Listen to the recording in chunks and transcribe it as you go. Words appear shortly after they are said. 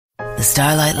the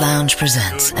Starlight Lounge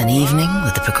presents An Evening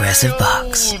with the Progressive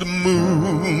Box. Old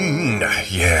moon,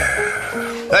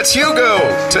 yeah. That's Hugo,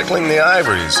 tickling the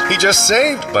ivories. He just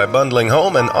saved by bundling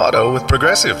home and auto with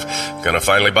Progressive. Gonna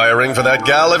finally buy a ring for that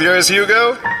gal of yours,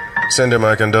 Hugo? Send her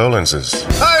my condolences.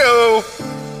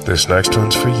 Hi-oh! This next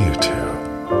one's for you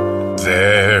two.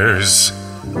 There's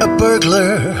a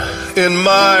burglar in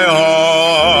my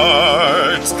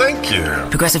heart. Thank you.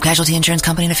 Progressive Casualty Insurance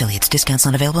Company and Affiliates. Discounts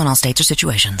not available in all states or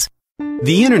situations.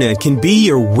 The internet can be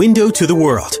your window to the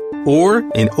world, or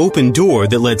an open door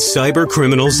that lets cyber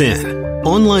criminals in.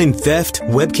 Online theft,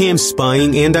 webcam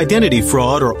spying, and identity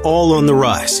fraud are all on the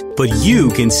rise. But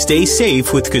you can stay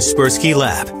safe with Kaspersky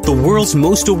Lab, the world's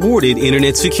most awarded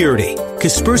internet security.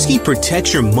 Kaspersky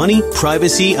protects your money,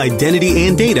 privacy, identity,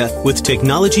 and data with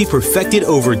technology perfected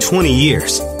over 20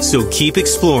 years. So keep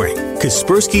exploring.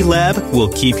 Kaspersky Lab will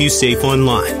keep you safe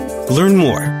online. Learn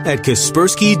more at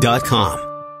Kaspersky.com.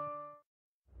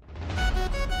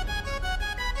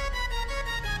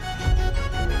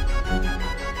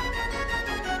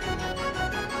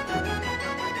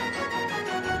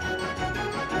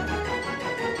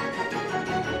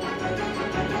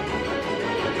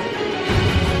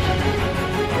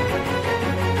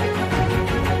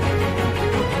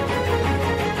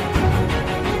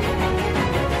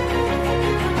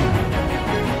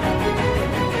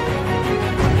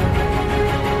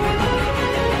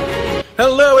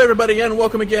 Hello, everybody, and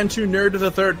welcome again to Nerd to the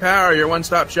Third Power, your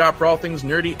one-stop shop for all things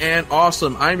nerdy and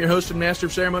awesome. I'm your host and master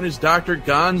of ceremonies, Dr.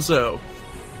 Gonzo.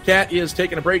 Kat is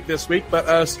taking a break this week, but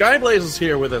Skyblaze is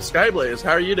here with us. Skyblaze,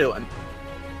 how are you doing?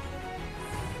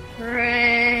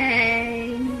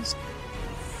 Praise.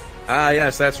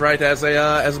 Yes, that's right. As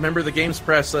a member of the Games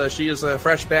Press, she is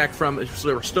fresh back from,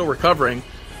 still recovering,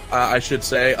 I should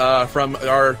say, from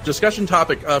our discussion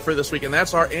topic for this week, and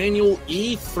that's our annual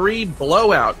E3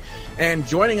 Blowout. And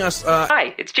joining us...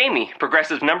 Hi, it's Jamie,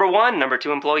 Progressive's number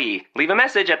 2 employee. Leave a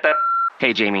message at the...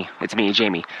 Hey, Jamie, it's me,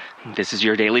 Jamie. This is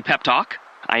your daily pep talk.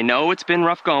 I know it's been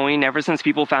rough going ever since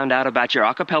people found out about your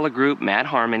a cappella group, Mad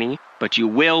Harmony, but you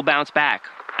will bounce back.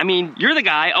 I mean, you're the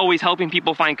guy always helping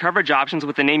people find coverage options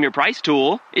with the Name Your Price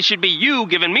tool. It should be you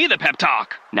giving me the pep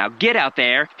talk. Now get out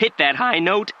there, hit that high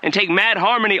note, and take Mad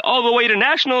Harmony all the way to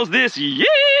nationals this year!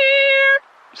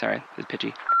 Sorry, it's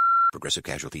pitchy. Progressive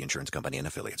Casualty Insurance Company and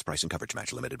Affiliates. Price and coverage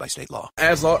match limited by state law.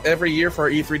 As every year for our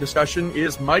E3 discussion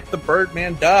is Mike the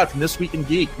Birdman Dodd from This Week In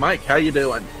Geek. Mike, how you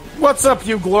doing? What's up,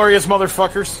 you glorious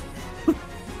motherfuckers?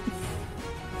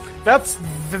 That's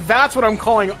what I'm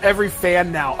calling every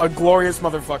fan now, a glorious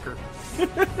motherfucker.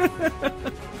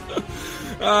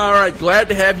 All right, glad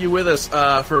to have you with us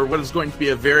for what is going to be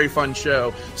a very fun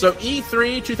show. So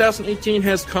E3 2018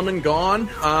 has come and gone.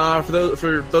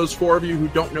 For those four of you who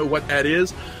don't know what that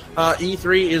is,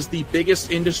 E3 is the biggest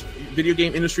video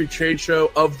game industry trade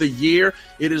show of the year.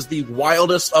 It is the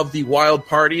wildest of the wild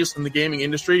parties in the gaming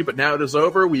industry, but now it is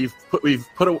over. We've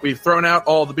thrown out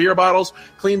all the beer bottles,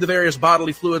 cleaned the various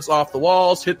bodily fluids off the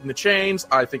walls, hidden the chains.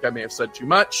 I think I may have said too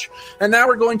much. And now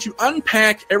we're going to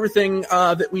unpack everything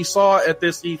that we saw at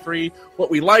this E3, what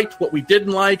we liked, what we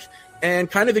didn't like, and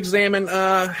kind of examine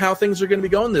how things are going to be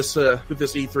going with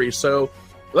this E3. So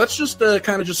let's just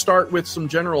start with some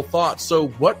general thoughts. So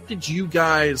what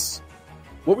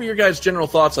were your guys' general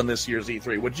thoughts on this year's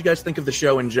E3? What did you guys think of the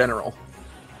show in general?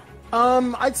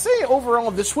 I'd say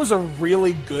overall this was a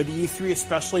really good E3,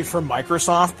 especially for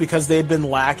Microsoft, because they'd been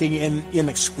lacking in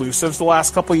exclusives the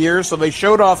last couple of years. So they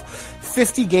showed off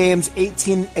 50 games,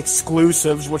 18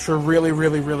 exclusives, which were really,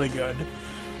 really, really good.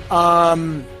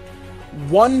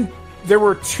 There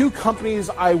were two companies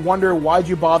I wonder why'd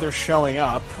you bother showing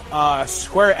up.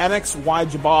 Square Enix,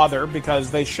 why'd you bother?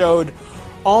 Because they showed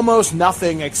almost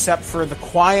nothing except for The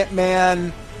Quiet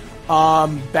Man,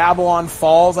 Babylon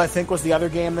Falls, I think was the other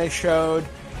game they showed,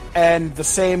 and the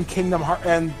same Kingdom Hearts.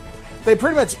 And they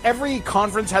pretty much, every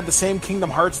conference had the same Kingdom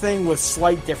Hearts thing with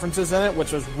slight differences in it,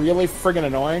 which was really friggin'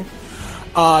 annoying.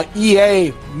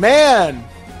 EA, man!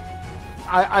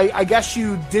 I guess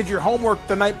you did your homework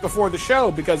the night before the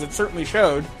show, because it certainly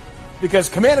showed. Because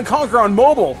Command & Conquer on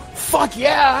mobile, fuck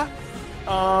yeah!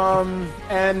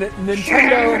 And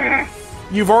Nintendo,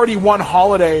 you've already won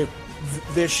Holiday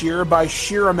this year by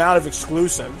sheer amount of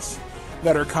exclusives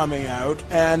that are coming out.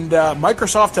 And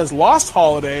Microsoft has lost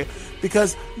Holiday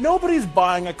because nobody's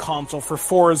buying a console for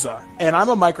Forza. And I'm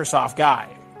a Microsoft guy.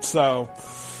 So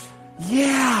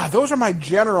yeah, those are my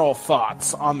general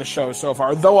thoughts on the show so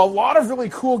far. Though a lot of really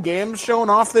cool games showing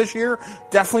off this year.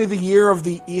 Definitely the year of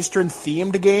the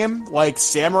Eastern-themed game. Like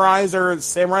samurais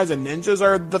and ninjas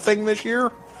are the thing this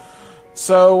year.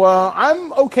 So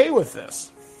I'm okay with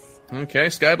this. Okay,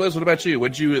 Skyblaze, what about you?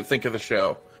 What did you think of the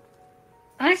show?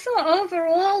 I thought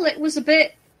overall it was a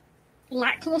bit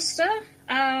lackluster.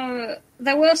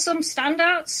 There were some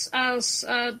standouts, as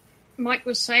Mike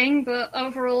was saying, but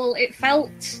overall it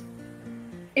felt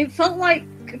like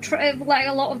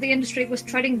a lot of the industry was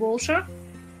treading water.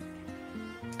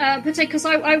 Particularly because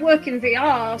I work in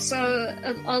VR,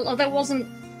 so there wasn't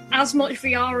as much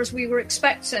VR as we were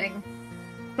expecting.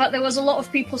 But there was a lot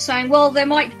of people saying, well, there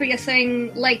might be a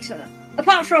thing later.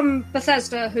 Apart from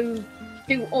Bethesda, who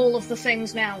do all of the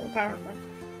things now, apparently.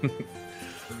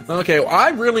 Okay, well, I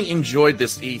really enjoyed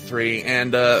this E3,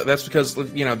 and that's because,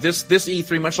 this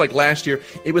E3, much like last year,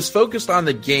 it was focused on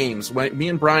the games. Me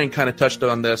and Bryan kind of touched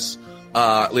on this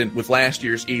with last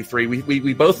year's E3.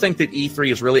 We both think that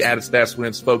E3 is really at its best when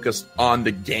it's focused on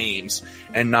the games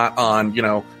and not on,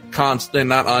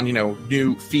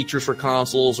 new features for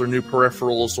consoles or new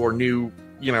peripherals or new,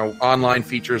 online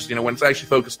features, when it's actually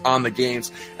focused on the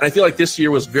games. And I feel like this year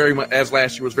was very much, as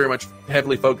last year, was very much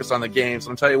heavily focused on the games.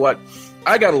 And I'll tell you what,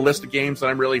 I got a list of games that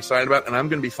I'm really excited about, and I'm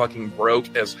going to be fucking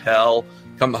broke as hell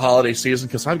come the holiday season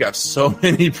because I've got so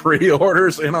many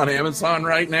pre-orders in on Amazon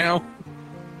right now.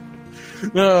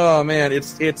 Oh, man,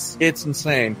 it's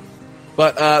insane.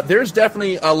 But there's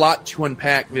definitely a lot to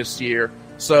unpack this year.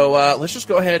 So let's just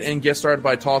go ahead and get started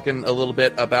by talking a little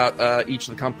bit about each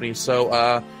of the companies.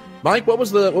 So, Mike, what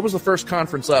was the first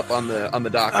conference up on the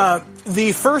docket?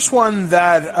 The first one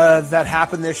that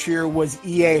happened this year was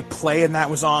EA Play, and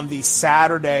that was on the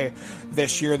Saturday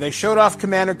this year. They showed off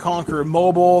Command & Conquer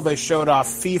Mobile. They showed off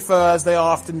FIFA, as they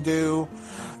often do.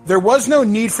 There was no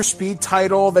Need for Speed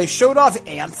title. They showed off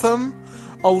Anthem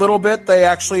a little bit. They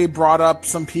actually brought up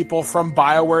some people from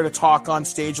BioWare to talk on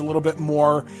stage a little bit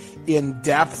more in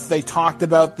depth. They talked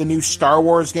about the new Star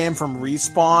Wars game from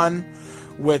Respawn,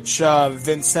 which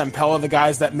Vince Zampella, the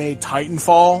guys that made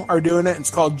Titanfall, are doing it.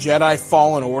 It's called Jedi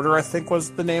Fallen Order, I think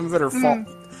was the name of it, or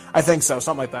I think so,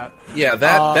 something like that. Yeah,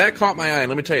 that caught my eye. And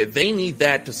let me tell you, they need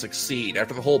that to succeed.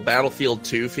 After the whole Battlefield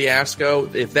 2 fiasco,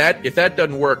 if that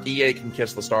doesn't work, EA can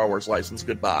kiss the Star Wars license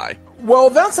goodbye. Well,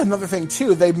 that's another thing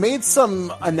too. They made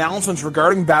some announcements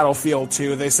regarding Battlefield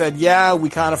 2. They said, "Yeah, we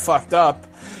kind of fucked up,"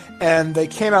 and they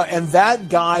came out, and that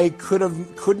guy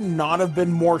could not have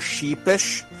been more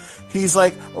sheepish. He's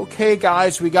like, "Okay,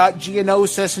 guys, we got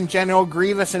Geonosis and General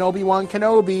Grievous and Obi-Wan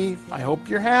Kenobi. I hope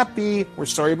you're happy. We're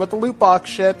sorry about the loot box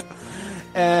shit."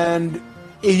 And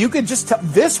you could just tell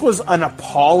this was an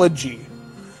apology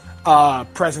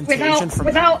presentation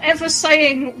without ever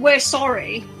saying we're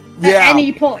sorry at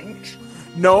any point.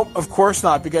 No, of course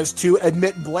not, because to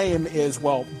admit blame is,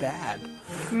 well, bad.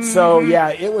 Mm-hmm. So, yeah,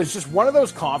 it was just one of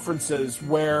those conferences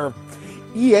where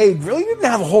EA really didn't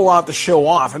have a whole lot to show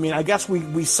off. I mean, I guess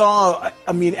we saw,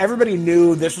 everybody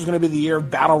knew this was going to be the year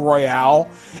of Battle Royale,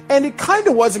 and it kind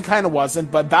of was and kind of wasn't,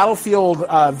 but Battlefield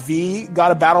V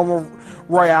got a Battle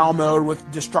Royale mode with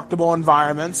destructible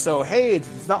environments, so hey,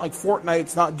 it's not like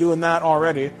Fortnite's not doing that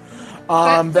already.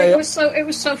 It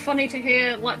was so funny to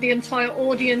hear like the entire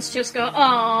audience just go,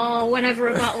 "Oh," whenever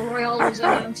a Battle Royale was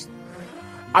announced.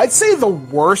 I'd say the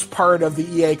worst part of the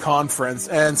EA conference,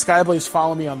 and Skyblaze,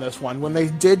 follow me on this one, when they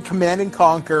did Command &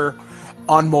 Conquer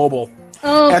on mobile.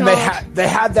 Oh, and God. they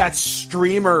had that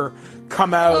streamer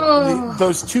come out,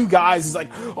 those two guys, is like,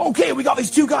 "Okay, we got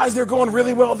these two guys, they're going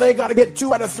really well, they got to get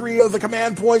 2 out of 3 of the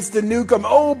command points to nuke them."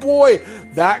 Oh boy,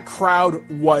 that crowd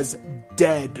was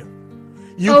dead.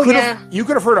 You could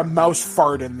have heard a mouse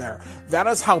fart in there. That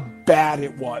is how bad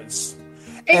it was.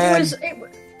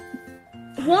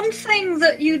 One thing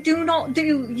that you do not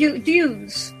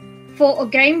use for a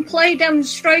gameplay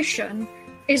demonstration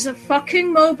is a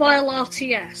fucking mobile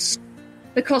RTS.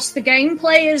 Because the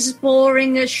gameplay is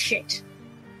boring as shit.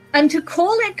 And to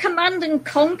call it Command &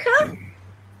 Conquer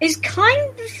is kind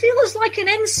of feels like an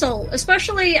insult,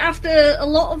 especially after a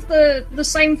lot of the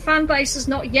same fan base has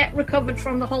not yet recovered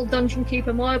from the whole Dungeon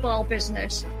Keeper mobile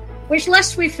business. Which,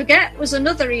 lest we forget, was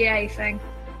another EA thing.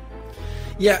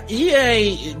 Yeah,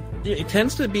 EA... it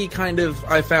tends to be have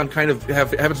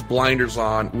its blinders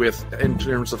on in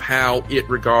terms of how it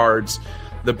regards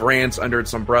the brands under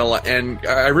its umbrella, and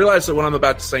I realize that what I'm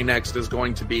about to say next is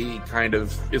going to be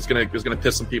is going to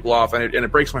piss some people off, and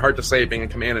it breaks my heart to say, being a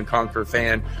Command & Conquer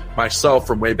fan myself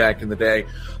from way back in the day.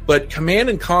 But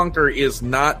Command & Conquer is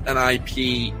not an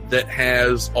IP that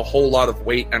has a whole lot of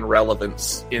weight and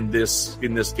relevance in this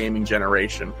gaming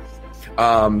generation.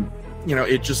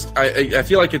 It just I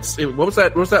feel like what was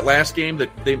that last game that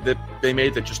they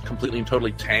made that just completely and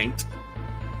totally tanked?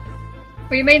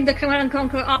 Well, you mean the Command &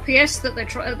 Conquer RPS that they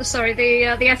tried? The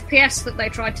FPS that they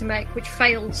tried to make, which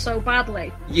failed so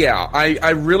badly. Yeah,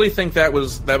 I really think that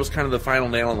was kind of the final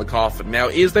nail in the coffin. Now,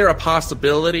 is there a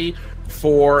possibility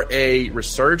for a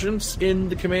resurgence in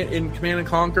the Command and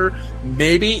Conquer.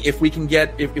 Maybe if we can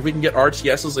get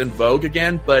RTSs in vogue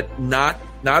again, but not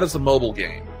as a mobile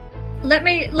game. Let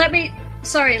me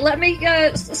say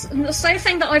a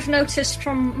thing that I've noticed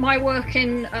from my work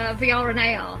in VR and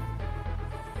AR.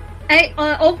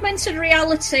 Augmented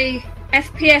reality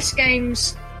FPS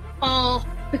games are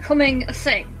becoming a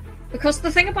thing. Because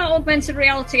the thing about augmented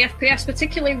reality FPS,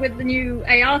 particularly with the new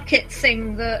AR kit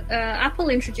thing that Apple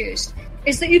introduced,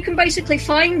 is that you can basically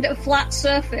find a flat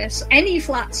surface, any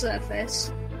flat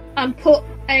surface, and put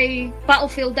a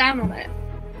battlefield down on it,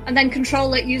 and then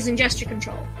control it using gesture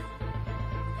control.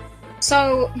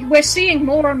 So we're seeing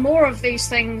more and more of these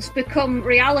things become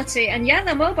reality, and yeah,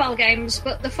 they're mobile games,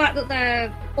 but the fact that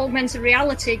they're augmented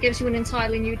reality gives you an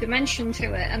entirely new dimension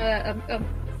to it, and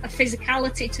a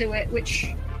physicality to it,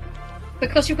 which,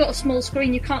 because you've got a small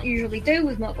screen, you can't usually do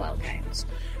with mobile games.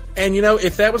 And, you know,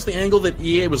 if that was the angle that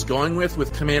EA was going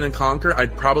with Command and Conquer,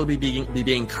 I'd probably be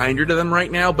being kinder to them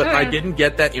right now, but I didn't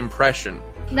get that impression.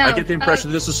 No, I get the impression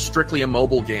that this is strictly a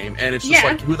mobile game, and it's just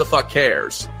like, who the fuck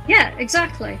cares? Yeah,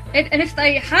 exactly. And if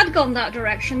they had gone that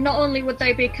direction, not only would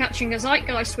they be catching a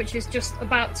zeitgeist, which is just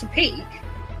about to peak,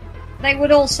 they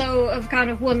would also have kind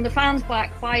of won the fans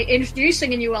back by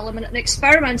introducing a new element and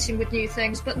experimenting with new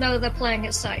things, but no, they're playing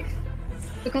it safe.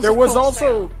 Because there was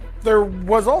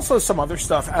also some other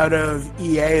stuff out of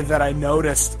EA that I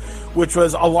noticed, which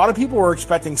was a lot of people were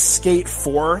expecting Skate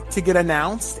 4 to get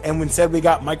announced, and instead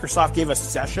Microsoft gave a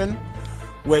session,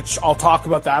 which I'll talk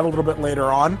about that a little bit later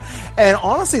on. And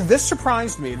honestly, this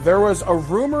surprised me. There was a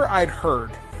rumor I'd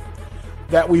heard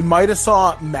that we might have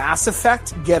saw Mass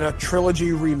Effect get a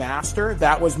trilogy remaster.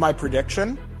 That was my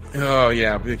prediction. Oh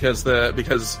yeah, because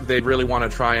they really want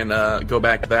to try and go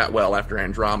back that well after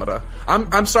Andromeda.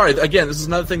 I'm sorry. Again, this is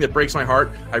another thing that breaks my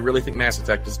heart. I really think Mass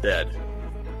Effect is dead.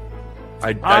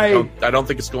 I don't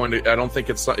think it's going to. I don't think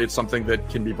it's something that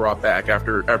can be brought back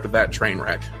after that train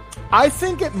wreck. I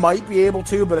think it might be able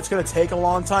to, but it's going to take a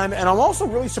long time. And I'm also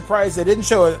really surprised they didn't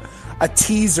show a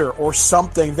teaser or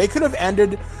something. They could have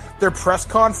ended their press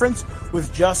conference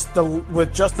with just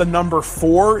the number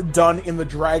 4 done in the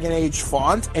Dragon Age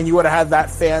font, and you would have had that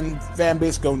fan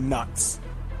base go nuts.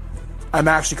 I'm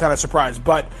actually kind of surprised,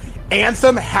 but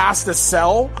Anthem has to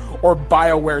sell, or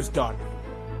BioWare's done.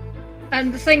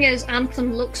 And the thing is,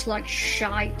 Anthem looks like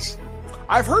shite.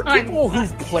 I've heard people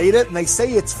who've played it and they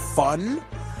say it's fun,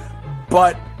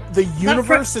 but the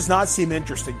universe does not seem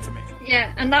interesting to me.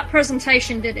 Yeah, and that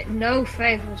presentation did it no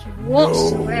favors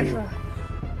whatsoever. No.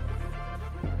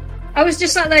 I was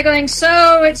just sat there going,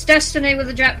 so it's Destiny with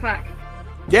a jetpack.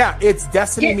 Yeah, it's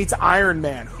Destiny meets Iron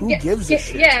Man. Who gives a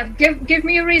shit? Yeah, give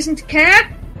me a reason to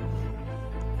care.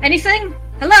 Anything?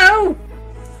 Hello?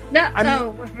 No,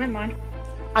 never mind.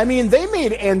 I mean, they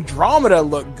made Andromeda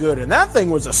look good, and that thing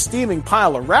was a steaming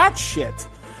pile of rat shit.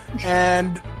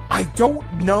 And I don't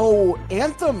know,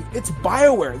 Anthem, it's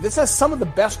BioWare. This has some of the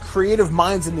best creative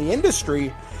minds in the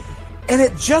industry, and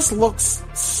it just looks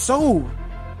so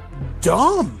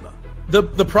dumb.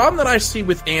 The problem that I see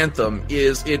with Anthem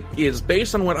is it is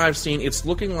based on what I've seen. It's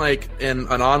looking like an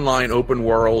online open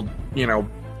world, you know,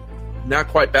 not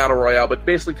quite battle royale, but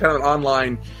basically kind of an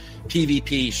online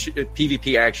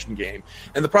PvP action game.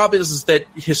 And the problem is that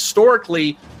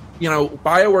historically, you know,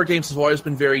 BioWare games have always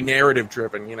been very narrative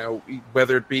driven. You know,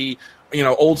 whether it be, you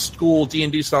know, old school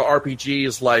D&D style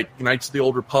RPGs like Knights of the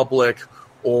Old Republic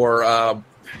or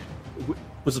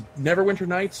was it Neverwinter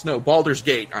Nights? No, Baldur's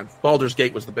Gate. Baldur's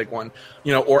Gate was the big one.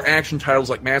 You know, or action titles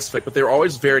like Mass Effect, but they were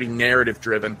always very narrative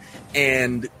driven.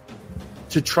 And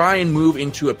to try and move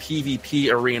into a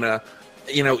PvP arena,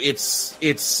 you know, it's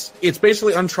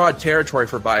basically untrod territory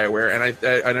for BioWare,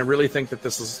 and I really think that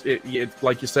this is it,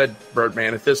 like you said,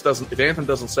 Birdman. If Anthem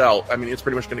doesn't sell, I mean, it's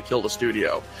pretty much going to kill the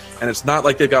studio, and it's not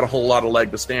like they've got a whole lot of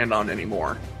leg to stand on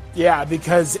anymore. Yeah,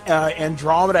 because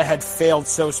Andromeda had failed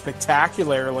so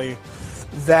spectacularly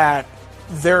that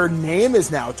their name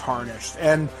is now tarnished.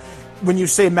 And when you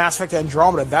say Mass Effect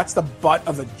Andromeda, that's the butt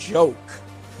of a joke.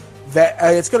 That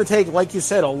it's going to take, like you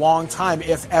said, a long time,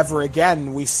 if ever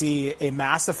again, we see a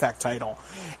Mass Effect title.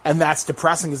 And that's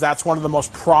depressing, because that's one of the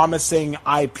most promising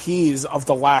IPs of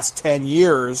the last 10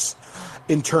 years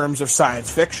in terms of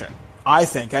science fiction. I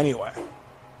think, anyway.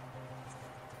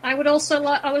 I would also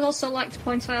like to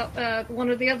point out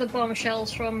one of the other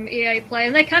bombshells from EA Play,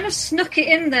 and they kind of snuck it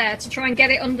in there to try and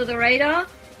get it under the radar.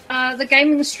 The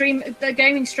gaming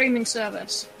streaming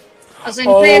service, as in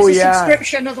pay as a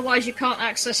subscription, otherwise you can't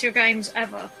access your games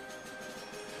ever.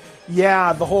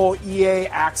 Yeah, the whole EA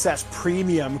Access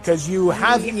Premium, because you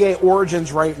have EA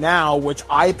Origins right now, which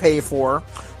I pay for,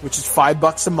 which is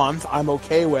 $5 a month. I'm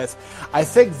okay with. I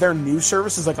think their new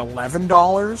service is like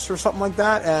 $11 or something like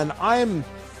that, and I'm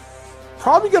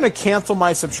probably going to cancel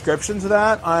my subscription to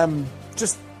that.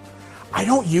 I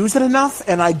don't use it enough,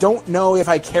 and I don't know if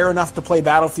I care enough to play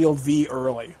Battlefield V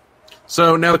early.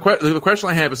 So now the question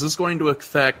I have is this going to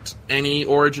affect any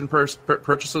Origin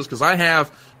purchases? Because I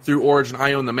have, through Origin,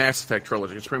 I own the Mass Effect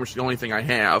trilogy. It's pretty much the only thing I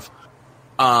have.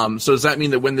 So does that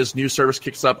mean that when this new service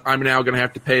kicks up, I'm now going to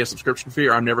have to pay a subscription fee,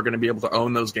 or I'm never going to be able to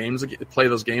own those games, play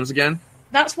those games again?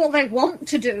 That's what they want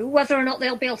to do. Whether or not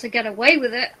they'll be able to get away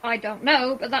with it, I don't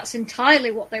know. But that's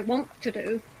entirely what they want to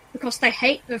do, because they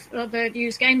hate the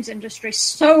used games industry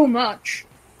so much.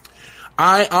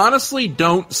 I honestly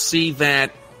don't see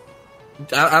that.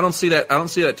 I don't see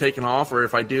that taking off, or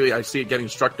if I do, I see it getting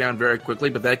struck down very quickly.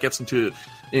 But that gets into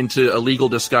a legal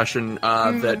discussion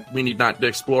that we need not to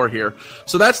explore here.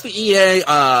 So that's the EA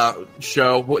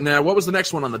show. Now, what was the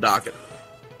next one on the docket?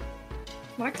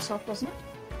 Microsoft, wasn't it?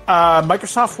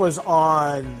 Microsoft was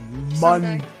on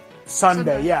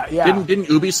Sunday. Yeah. Didn't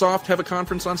Ubisoft have a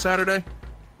conference on Saturday?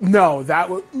 No, that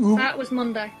was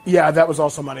Monday. Yeah, that was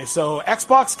also Monday. So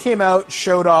Xbox came out,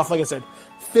 showed off, like I said,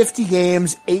 50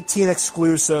 games, 18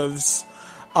 exclusives.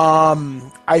 I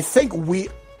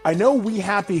know We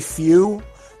Happy Few.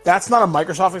 That's not a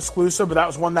Microsoft exclusive, but that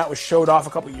was one that was showed off a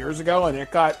couple years ago, and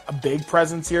it got a big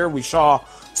presence here. We saw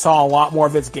a lot more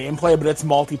of its gameplay, but it's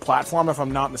multi-platform, if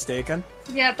I'm not mistaken.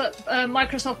 Yeah, but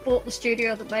Microsoft bought the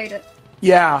studio that made it.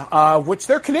 Yeah, which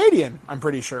they're Canadian, I'm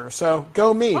pretty sure. So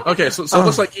go me. Okay, so it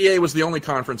looks like EA was the only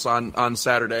conference on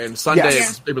Saturday, and Sunday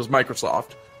it was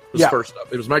Microsoft. First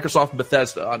up. It was Microsoft and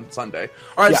Bethesda on Sunday.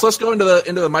 All right, so let's go into the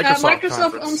Microsoft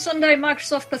conference. On Sunday,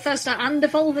 Microsoft, Bethesda, and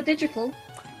Devolver Digital.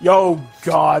 Yo,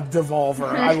 God, Devolver.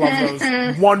 I love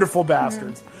those wonderful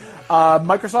bastards.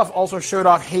 Microsoft also showed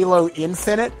off Halo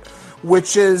Infinite,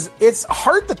 which it's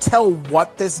hard to tell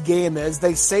what this game is.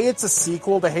 They say it's a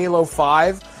sequel to Halo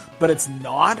 5, but it's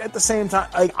not at the same time.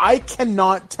 I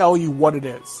cannot tell you what it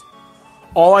is.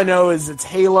 All I know is it's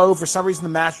Halo. For some reason, the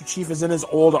Master Chief is in his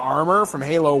old armor from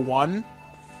Halo 1.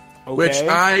 Okay. Which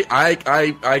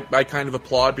I kind of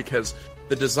applaud, because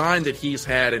the design that he's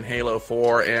had in Halo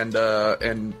 4 and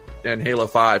Halo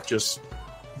 5 just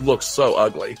looks so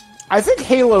ugly. I think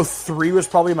Halo 3 was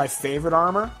probably my favorite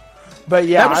armor. But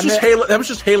yeah, that was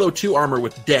just Halo 2 armor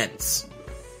with dents.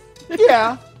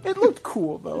 Yeah. It looked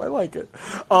cool, though. I like it.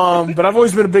 But I've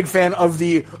always been a big fan of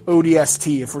the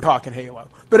ODST, if we're talking Halo.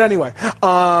 But anyway.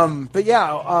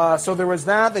 So there was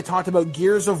that. They talked about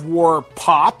Gears of War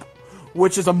Pop,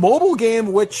 which is a mobile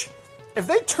game which, if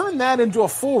they turn that into a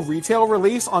full retail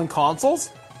release on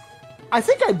consoles, I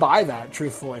think I'd buy that,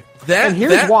 truthfully. And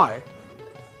here's why.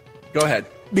 Go ahead.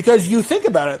 Because you think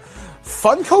about it,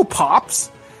 Funko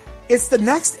Pops, it's the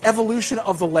next evolution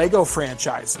of the Lego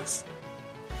franchises.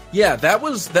 Yeah, that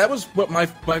was what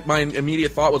my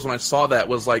immediate thought was when I saw that,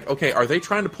 was like, okay, are they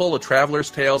trying to pull a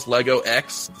Traveler's Tales Lego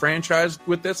X franchise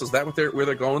with this? Is that where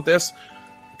they're going with this?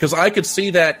 Because I could see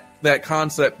that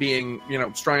concept being,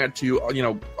 strung out to,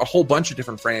 a whole bunch of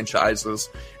different franchises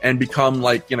and become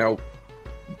like,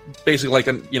 basically like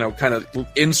a, kind of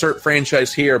insert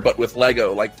franchise here, but with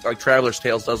Lego, like Traveler's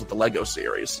Tales does with the Lego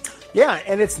series. Yeah,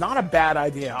 and it's not a bad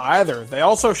idea either. They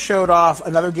also showed off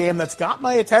another game that's got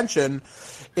my attention.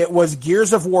 It was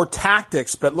Gears of War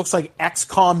Tactics, but it looks like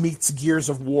XCOM meets Gears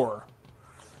of War.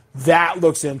 That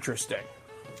looks interesting.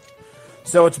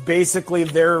 So it's basically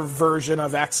their version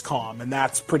of XCOM, and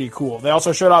that's pretty cool. They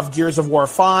also showed off Gears of War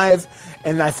 5,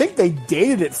 and I think they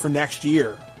dated it for next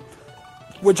year.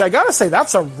 Which I gotta say,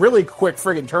 that's a really quick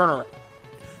friggin'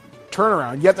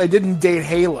 turnaround. Yet they didn't date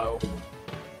Halo.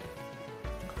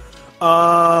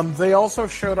 They also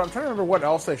showed up. I'm trying to remember what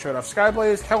else they showed off.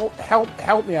 Skyblaze,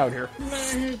 help me out here.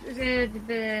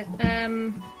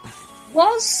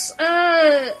 Was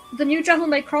the new Devil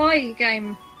May Cry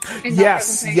game in that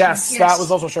presentation? Yes, that was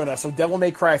also shown us. So Devil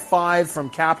May Cry 5 from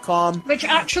Capcom, which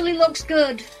actually looks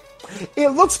good. It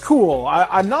looks cool.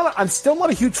 I'm still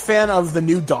not a huge fan of the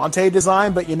new Dante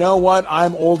design, but you know what?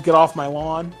 I'm old. Get off my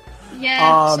lawn.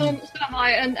 Yeah, so am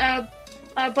I. And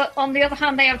but on the other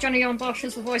hand, they have Johnny Young Bosch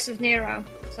as the voice of Nero.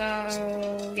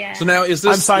 So yeah. So now is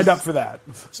this? I'm signed up for that.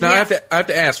 So now I have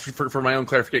to ask for my own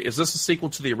clarification: is this a sequel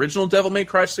to the original Devil May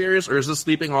Cry series, or is this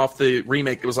leaping off the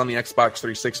remake that was on the Xbox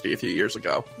 360 a few years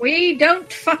ago? We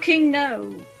don't fucking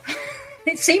know.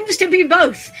 It seems to be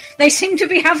both. They seem to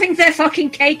be having their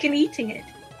fucking cake and eating it.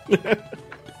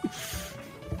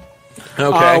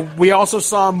 Okay. We also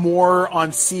saw more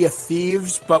on Sea of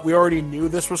Thieves, but we already knew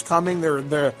this was coming.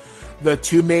 They're the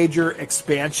two major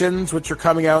expansions, which are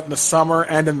coming out in the summer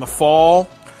and in the fall,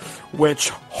 which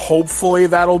hopefully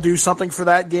that'll do something for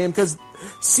that game, because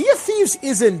Sea of Thieves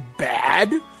isn't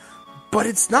bad, but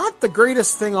it's not the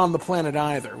greatest thing on the planet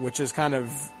either, which is kind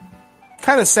of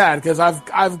sad, because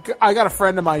I got a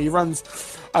friend of mine. He runs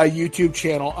a YouTube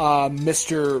channel,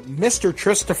 Mr.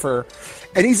 Christopher,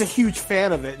 and he's a huge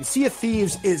fan of it. And Sea of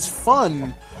Thieves is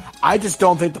fun. I just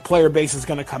don't think the player base is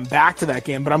going to come back to that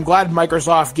game. But I'm glad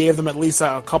Microsoft gave them at least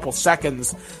a couple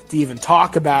seconds to even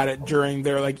talk about it during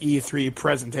their E3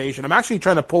 presentation. I'm actually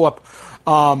trying to pull up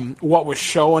what was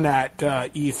shown at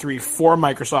E3 for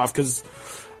Microsoft, because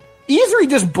E3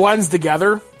 just blends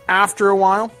together after a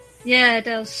while. Yeah, it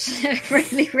does. It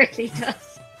really, really does.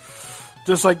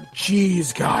 Just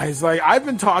geez, guys, I've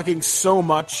been talking so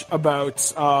much about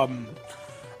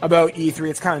E3,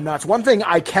 it's kind of nuts. One thing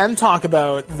I can talk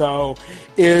about, though,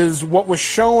 is what was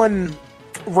shown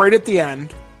right at the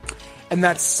end, and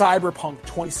that's Cyberpunk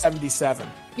 2077.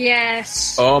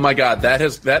 Yes. Oh my god,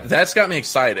 that's got me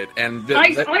excited. And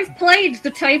I've played the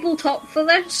tabletop for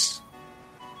this,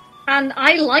 and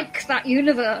I like that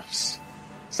universe.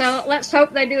 So let's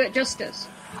hope they do it justice.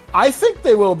 I think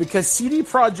they will, because CD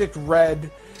Projekt Red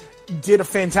did a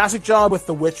fantastic job with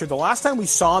The Witcher. The last time we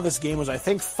saw this game was, I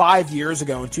think, 5 years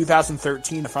ago in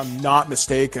 2013, if I'm not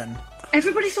mistaken.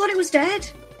 Everybody thought it was dead.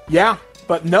 Yeah,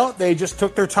 but no, they just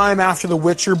took their time after The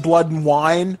Witcher Blood and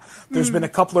Wine. There's been a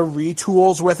couple of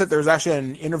retools with it. There's actually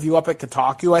an interview up at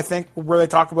Kotaku, I think, where they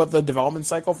talk about the development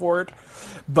cycle for it.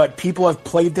 But people have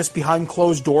played this behind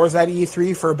closed doors at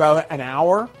E3 for about an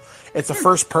hour. It's a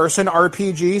first-person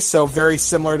RPG, so very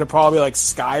similar to probably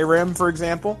Skyrim, for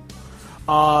example.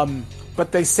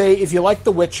 But they say if you like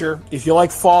The Witcher, if you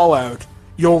like Fallout,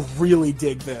 you'll really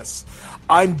dig this.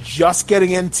 I'm just getting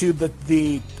into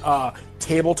the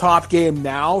tabletop game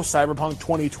now, Cyberpunk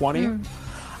 2020.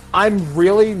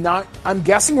 I'm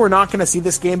guessing we're not going to see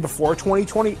this game before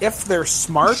 2020. If they're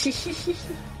smart,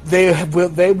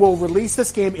 they will release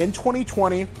this game in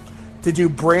 2020 to do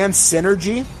brand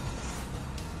synergy.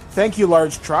 Thank you,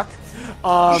 large truck.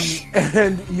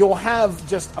 And you'll have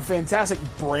just a fantastic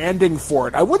branding for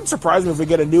it. I wouldn't surprise me if we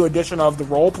get a new edition of the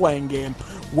role-playing game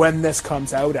when this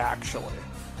comes out, actually.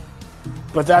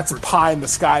 But that's a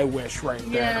pie-in-the-sky wish right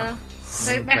there. Yeah.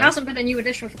 There hasn't been a new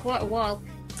edition for quite a while.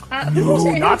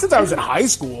 Not since I was in high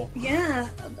school. Yeah.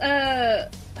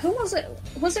 Who was it?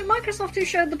 Was it Microsoft who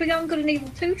showed the Beyond Good and Evil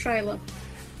 2 trailer?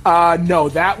 No,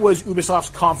 that was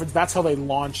Ubisoft's conference. That's how they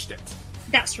launched it.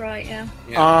 That's right, yeah.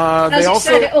 They also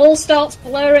said, it all starts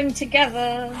blurring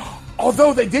together.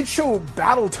 Although they did show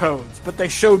Battletoads, but they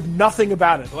showed nothing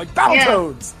about it.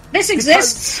 Battletoads! Yeah. This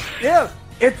exists! Yeah,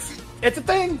 it's a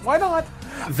thing. Why not?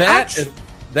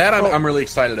 I'm really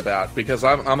excited about, because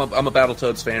I'm a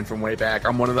Battletoads fan from way back.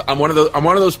 I'm one of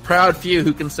those proud few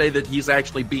who can say that he's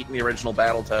actually beaten the original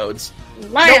Battletoads.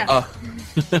 Liar!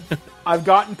 I've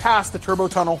gotten past the Turbo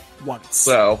Tunnel once.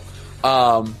 So,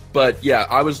 but yeah,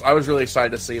 I was really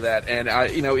excited to see that, and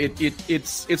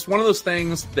it's one of those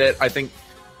things that I think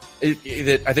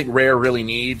Rare really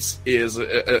needs is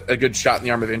a good shot in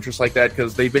the arm of interest like that,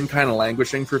 because they've been kind of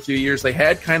languishing for a few years. They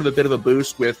had kind of a bit of a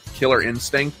boost with Killer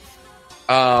Instinct,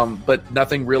 but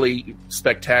nothing really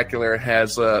spectacular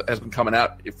has been coming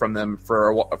out from them for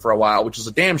a while, which is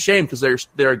a damn shame, because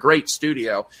they're a great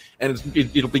studio, and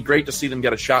it'll be great to see them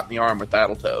get a shot in the arm with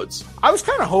Battletoads. I was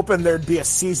kind of hoping there'd be a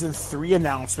Season 3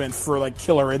 announcement for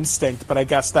Killer Instinct, but I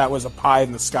guess that was a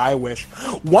pie-in-the-sky wish.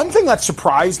 One thing that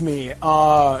surprised me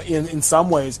in some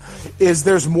ways is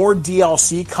there's more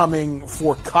DLC coming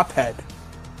for Cuphead.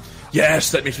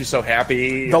 Yes, that makes me so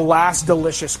happy. The Last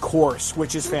Delicious Course,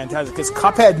 which is fantastic, because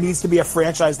Cuphead needs to be a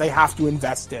franchise they have to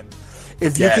invest in.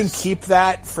 If you can keep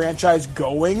that franchise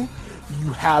going,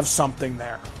 you have something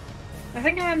there. I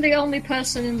think I'm the only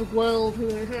person in the world who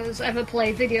has ever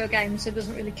played video games who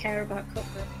doesn't really care about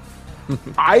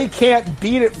Cuphead. I can't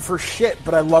beat it for shit,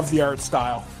 but I love the art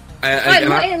style.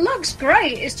 It looks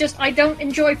great, it's just I don't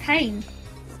enjoy pain.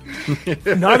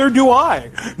 Neither do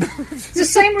I. It's the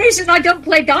same reason I don't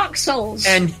play Dark Souls.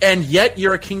 And yet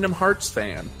you're a Kingdom Hearts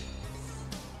fan.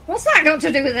 What's that got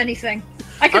to do with anything?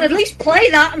 I can at least play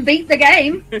that and beat the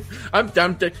game.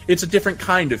 It's a different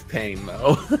kind of pain,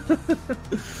 though.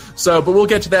 But we'll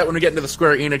get to that when we get into the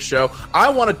Square Enix show. I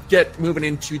want to get moving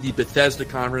into the Bethesda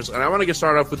conference, and I want to get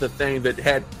started off with a thing that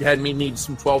had me need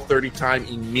some 12:30 time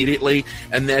immediately,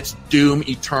 and that's Doom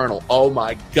Eternal. Oh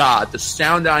my god, the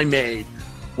sound I made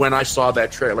when I saw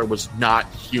that trailer was not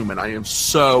human. I am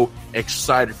so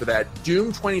excited for that. Doom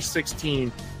 2016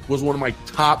 was one of my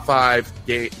top 5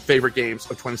 favorite games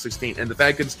of 2016, and the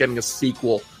fact that it's getting a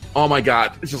sequel, oh my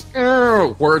god, it's just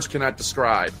words cannot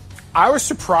describe. I was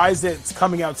surprised that it's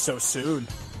coming out so soon.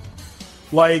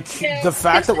 Like, the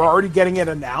fact that we're already getting it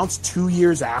announced 2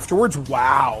 years afterwards,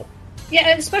 wow. Yeah,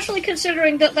 and especially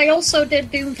considering that they also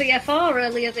did Doom VFR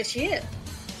earlier this year.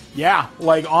 Yeah,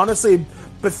 like, honestly,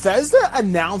 Bethesda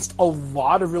announced a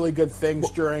lot of really good things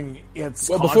during its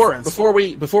conference. Before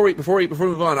we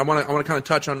move on, I want to kind of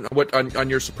touch on on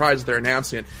your surprise they're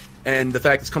announcing it, and the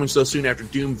fact it's coming so soon after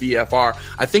Doom VFR.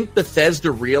 I think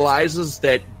Bethesda realizes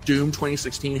that Doom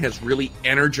 2016 has really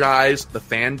energized the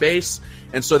fan base,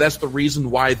 and so that's the reason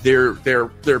why they're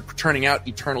turning out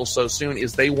Eternal so soon.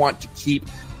 Is they want to keep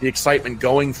the excitement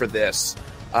going for this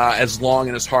as long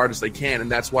and as hard as they can, and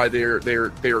that's why they're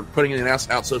putting it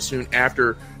out so soon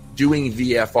after doing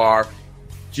VFR,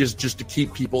 just to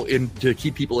keep people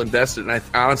invested. And I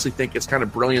honestly think it's kind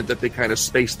of brilliant that they kind of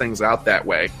space things out that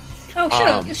way. Oh,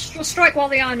 sure. Just strike while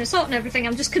the iron is hot and everything.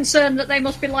 I'm just concerned that they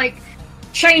must be, like,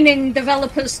 chaining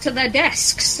developers to their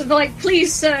desks. Like,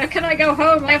 please, sir, can I go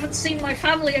home? I haven't seen my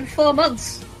family in 4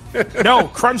 months. No,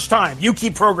 crunch time. You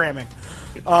keep programming.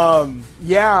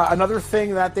 Yeah, another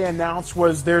thing that they announced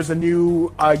was there's a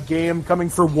new game coming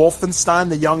for Wolfenstein,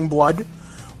 The Young Blood,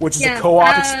 which is a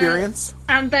co-op experience.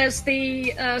 And there's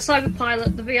the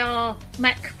Cyberpilot, the VR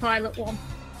mech pilot one.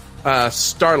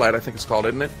 Starlight, I think it's called,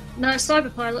 isn't it? No,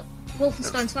 Cyberpilot.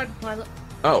 Wolfenstein Cyberpilot.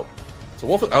 Oh. So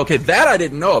okay, that I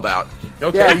didn't know about.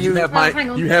 Okay, yeah, you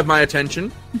have my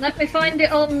attention. Let me find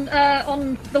it on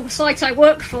the site I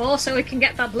work for so we can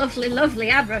get that lovely, lovely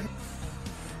advert.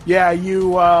 Yeah,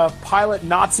 you pilot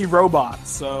Nazi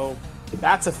robots, so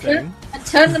that's a thing. And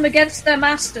turn them against their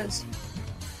masters.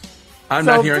 I'm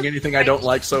not hearing anything I don't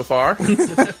like so far.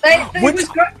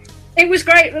 It was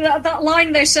great. That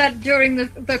line they said during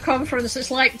the conference,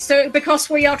 it's like, so because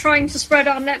we are trying to spread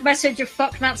our net message of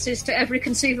fuck Nazis to every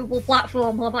conceivable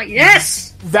platform. I'm like,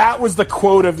 yes! That was the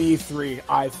quote of E3,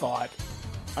 I thought.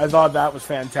 I thought that was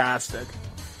fantastic.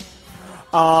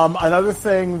 Another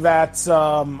thing that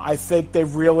I think they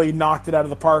really knocked it out of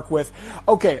the park with,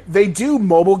 okay, they do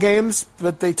mobile games,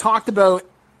 but they talked about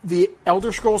the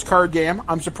Elder Scrolls card game.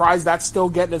 I'm surprised that's still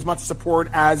getting as much support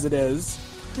as it is.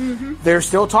 Mm-hmm. They're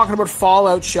still talking about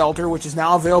Fallout Shelter, which is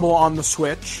now available on the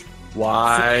Switch.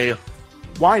 Why?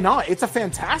 Why not? It's a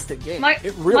fantastic game.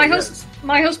 It really is.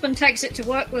 My husband takes it to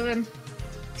work with him,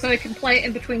 so he can play it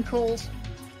in between calls.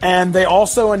 And they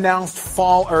also announced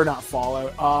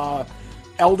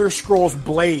Elder Scrolls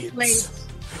Blades,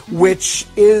 which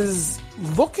is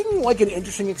looking like an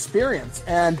interesting experience.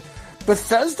 And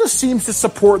Bethesda seems to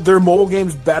support their mobile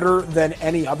games better than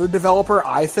any other developer,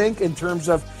 I think, in terms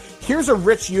of here's a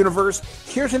rich universe,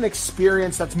 here's an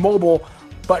experience that's mobile,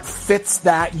 but fits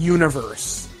that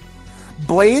universe.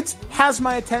 Blades has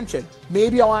my attention.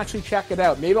 Maybe I'll actually check it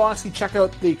out. Maybe I'll actually check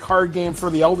out the card game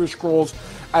for the Elder Scrolls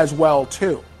as well,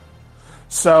 too.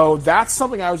 So that's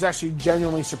something I was actually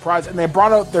genuinely surprised. And they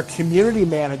brought out their community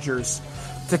managers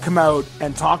to come out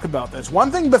and talk about this.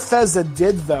 One thing Bethesda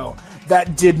did, though,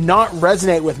 that did not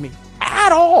resonate with me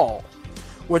at all,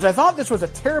 which I thought this was a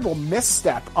terrible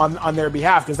misstep on their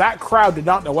behalf, because that crowd did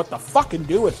not know what the fucking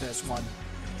do with this one,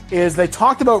 is they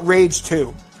talked about Rage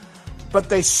 2, but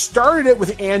they started it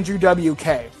with Andrew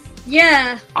WK.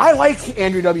 Yeah. I like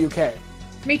Andrew WK.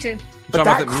 Me too. But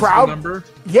that crowd,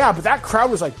 yeah, but that crowd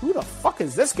was like, who the fuck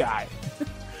is this guy?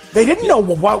 They didn't know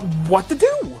what to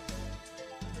do.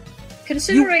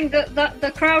 Considering that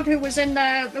the crowd who was in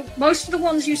there, most of the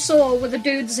ones you saw were the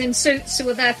dudes in suits who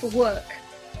were there for work.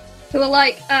 Who were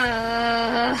like,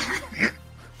 my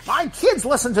kids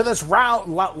listen to this loud,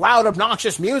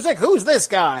 obnoxious music. Who's this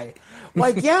guy?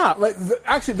 Like, yeah,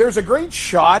 actually, there's a great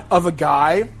shot of a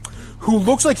guy who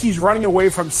looks like he's running away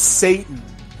from Satan.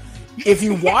 If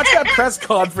you watch that press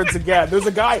conference again, there's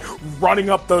a guy running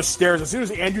up those stairs. As soon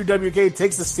as Andrew WK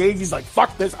takes the stage, he's like,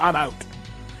 fuck this, I'm out.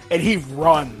 And he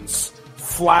runs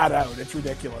flat out. It's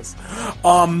ridiculous.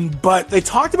 But they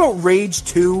talked about Rage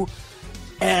 2,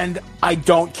 and I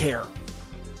don't care.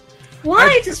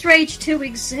 Why does Rage 2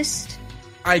 exist?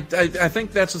 I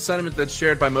think that's a sentiment that's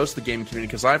shared by most of the gaming community,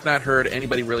 because I've not heard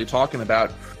anybody really talking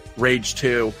about Rage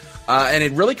 2. And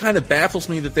it really kind of baffles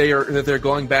me that they're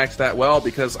going back to that well,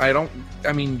 because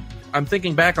I'm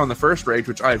thinking back on the first Rage,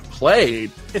 which I've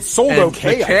played. It's sold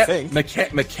okay, I think.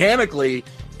 Mechanically,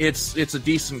 it's a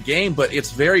decent game, but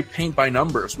it's very paint by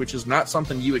numbers, which is not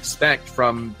something you expect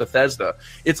from Bethesda.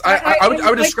 I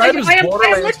would describe it as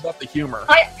Borderlands without the humor.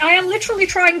 I am literally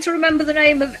trying to remember the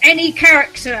name of any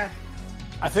character.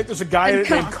 I think there's a guy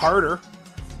named Carter,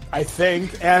 I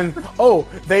think. And,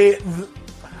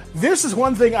 This is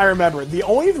one thing I remember. The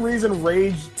only reason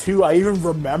Rage 2, I even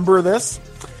remember this,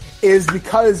 is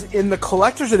because in the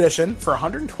collector's edition, for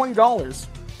 $120,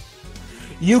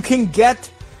 you can get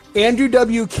Andrew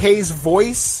WK's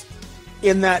voice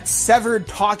in that severed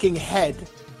talking head.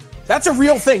 That's a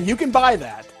real thing. You can buy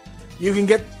that. You can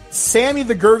get Sammy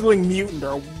the Gurgling Mutant,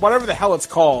 or whatever the hell it's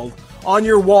called, on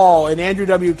your wall, and Andrew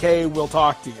WK will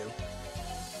talk to you.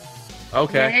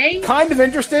 Okay. Kind of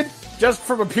interested, just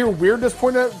from a pure weirdness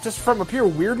point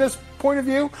of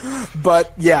view.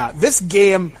 But yeah, this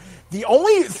game, the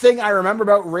only thing I remember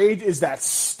about Rage is that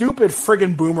stupid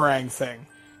friggin' boomerang thing.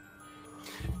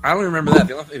 I don't remember that.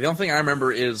 The only thing I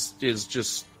remember is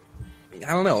just,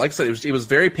 I don't know. Like I said, it was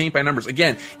very paint by numbers.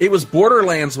 Again, it was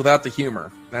Borderlands without the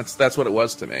humor. That's what it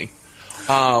was to me.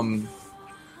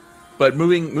 But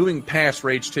moving past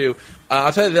Rage 2,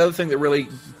 I'll tell you the other thing that really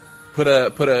put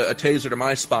a taser to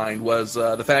my spine was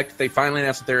the fact that they finally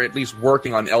announced that they're at least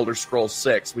working on Elder Scrolls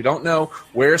 6. We don't know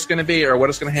where it's going to be or what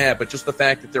it's going to have, but just the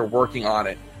fact that they're working on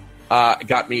it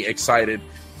got me excited.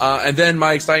 And then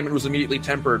my excitement was immediately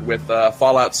tempered with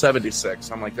Fallout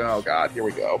 76. I'm like, oh god, here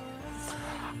we go.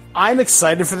 I'm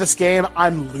excited for this game.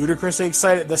 I'm ludicrously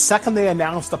excited. The second they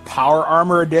announced the Power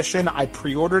Armor Edition, I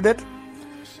pre-ordered it.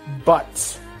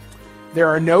 But there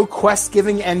are no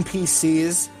quest-giving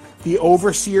NPCs. The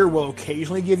Overseer will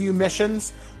occasionally give you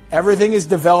missions. Everything is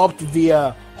developed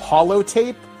via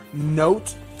holotape,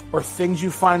 note, or things you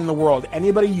find in the world.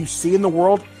 Anybody you see in the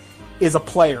world is a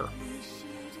player.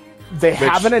 They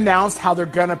haven't announced how they're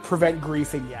going to prevent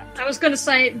griefing yet. I was going to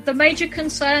say, the major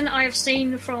concern I have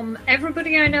seen from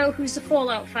everybody I know who's a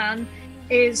Fallout fan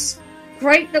is,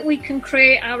 great that we can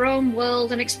create our own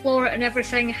world and explore it and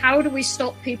everything. How do we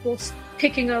stop people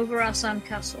picking over our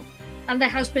sandcastle? And there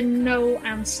has been no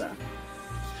answer.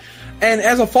 And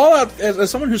as a Fallout,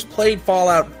 as someone who's played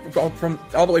Fallout from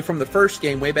all the way from the first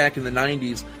game way back in the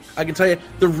 90s, I can tell you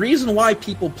the reason why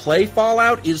people play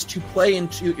Fallout is to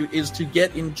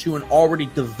get into an already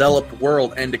developed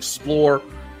world and explore,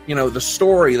 the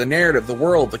story, the narrative, the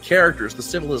world, the characters, the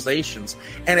civilizations.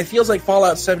 And it feels like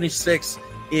Fallout 76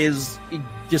 is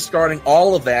discarding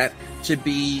all of that to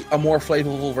be a more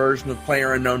flavorful version of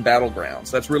PlayerUnknown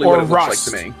Battlegrounds. That's really what it looks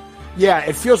like to me. Yeah,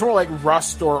 it feels more like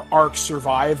Rust or Ark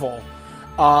Survival.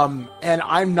 And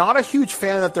I'm not a huge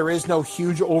fan that there is no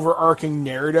huge overarching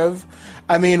narrative.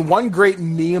 I mean, one great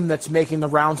meme that's making the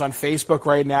rounds on Facebook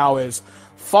right now is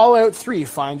Fallout 3,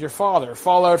 find your father.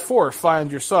 Fallout 4, find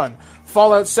your son.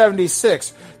 Fallout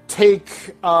 76,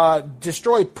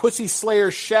 destroy Pussy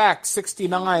Slayer's shack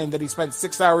 69 that he spent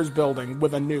 6 hours building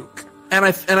with a nuke. And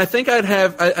I think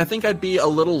I'd be a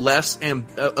little less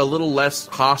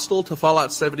hostile to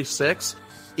Fallout 76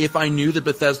 if I knew that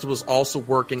Bethesda was also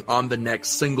working on the next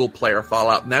single player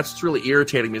Fallout. And that's what's really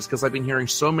irritating me, is because I've been hearing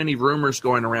so many rumors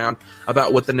going around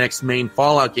about what the next main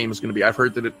Fallout game is going to be. I've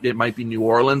heard that it might be New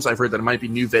Orleans. I've heard that it might be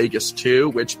New Vegas 2,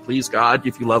 which, please God,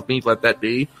 if you love me, let that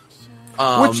be.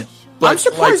 Which I'm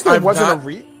surprised there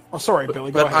wasn't Oh, sorry,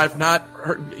 Billy. Go ahead. I've not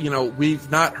heard.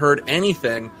 We've not heard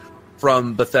anything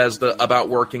from Bethesda about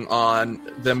working on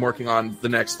the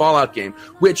next Fallout game,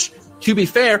 which, to be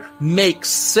fair, makes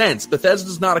sense.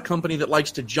 Bethesda's not a company that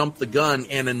likes to jump the gun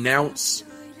and announce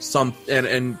and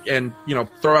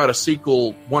throw out a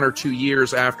sequel 1 or 2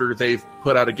 years after they've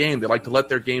put out a game. They like to let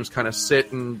their games kind of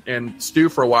sit and stew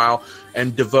for a while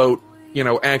and devote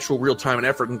actual real time and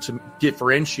effort into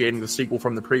differentiating the sequel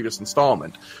from the previous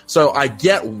installment. So I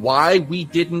get why we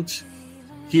didn't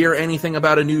hear anything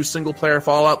about a new single player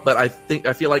Fallout, but I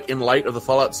feel like in light of the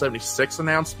Fallout 76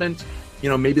 announcement,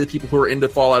 maybe the people who are into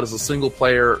Fallout as a single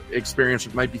player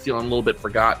experience might be feeling a little bit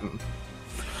forgotten,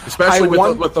 especially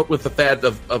with the fad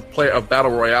of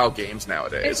battle royale games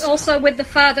nowadays. It's also with the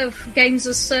fad of games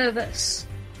as service.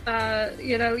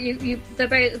 They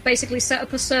basically set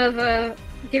up a server,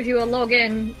 give you a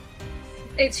login.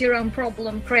 It's your own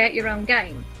problem. Create your own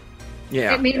game.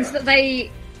 Yeah, it means that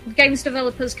games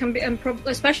developers can be, and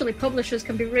especially publishers,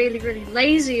 can be really, really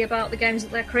lazy about the games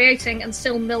that they're creating and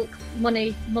still milk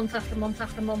money month after month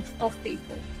after month off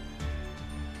people.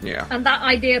 Yeah. And that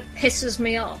idea pisses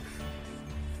me off.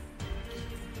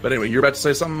 But anyway, you're about to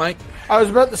say something, Mike? I was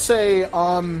about to say,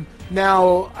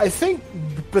 now, I think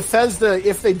Bethesda,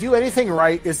 if they do anything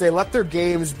right, is they let their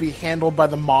games be handled by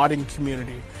the modding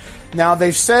community. Now,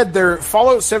 they've said their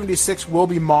Fallout 76 will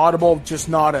be moddable, just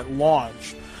not at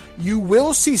launch. You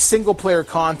will see single-player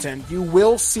content. You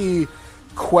will see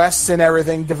quests and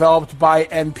everything developed by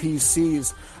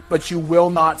NPCs, but you will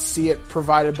not see it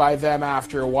provided by them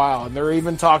after a while. And they're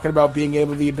even talking about being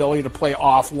able the ability to play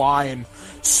offline,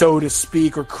 so to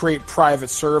speak, or create private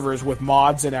servers with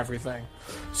mods and everything.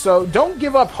 So don't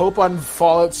give up hope on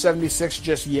Fallout 76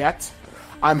 just yet.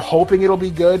 I'm hoping it'll be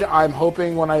good. I'm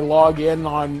hoping when I log in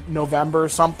on November or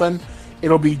something,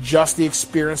 it'll be just the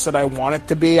experience that I want it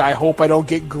to be. I hope I don't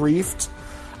get griefed.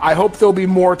 I hope there'll be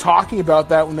more talking about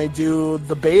that when they do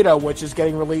the beta, which is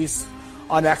getting released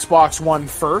on Xbox One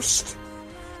first,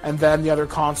 and then the other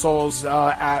consoles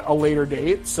at a later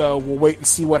date. So we'll wait and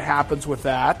see what happens with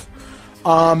that.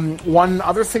 One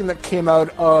other thing that came out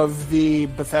of the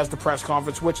Bethesda press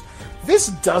conference, which this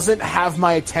doesn't have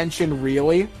my attention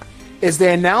really, is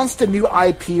they announced a new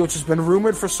IP, which has been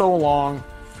rumored for so long,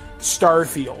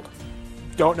 Starfield.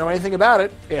 Don't know anything about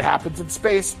it. It happens in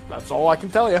space. That's all I can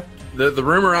tell you. The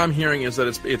rumor I'm hearing is that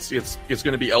it's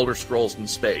going to be Elder Scrolls in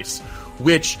space,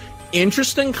 which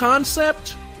interesting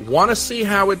concept. Want to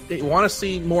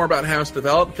see more about how it's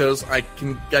developed, because I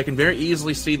can very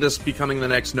easily see this becoming the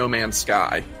next No Man's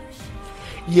Sky.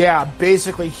 Yeah,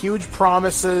 basically huge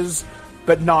promises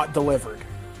but not delivered,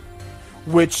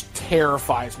 which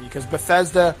terrifies me, because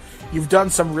Bethesda, you've done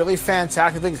some really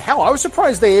fantastic things. Hell, I was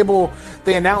surprised they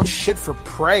announced shit for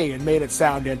Prey and made it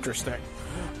sound interesting.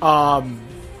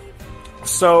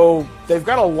 So they've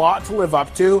got a lot to live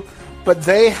up to, but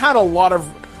they had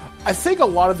I think a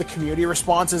lot of the community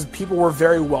responses, people were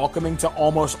very welcoming to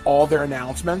almost all their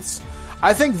announcements.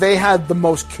 I think they had the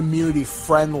most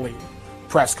community-friendly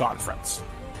press conference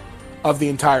of the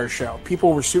entire show.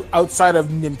 People were outside of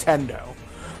Nintendo,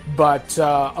 but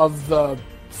of the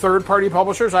third-party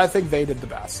publishers, I think they did the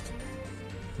best.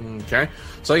 Okay,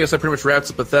 so I guess that pretty much wraps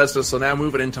up Bethesda. So now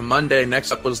moving into Monday,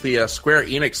 next up was the Square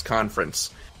Enix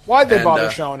conference. Why'd they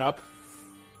bother showing up?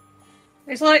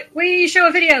 It's like, we show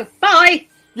a video. Bye!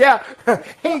 Yeah.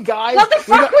 Hey, guys. What the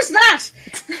fuck was that?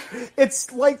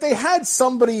 It's like they had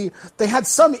some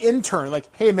intern,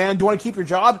 like, hey, man, do you want to keep your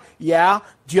job? Yeah.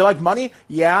 Do you like money?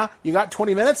 Yeah. You got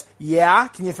 20 minutes? Yeah.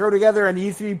 Can you throw together an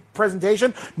E3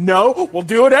 presentation? No. We'll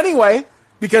do it anyway,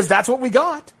 because that's what we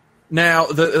got. Now,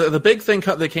 the big thing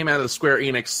that came out of the Square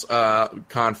Enix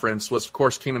conference was, of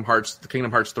course, the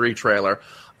Kingdom Hearts 3 trailer.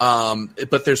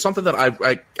 But there's something that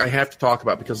I have to talk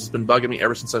about, because it's been bugging me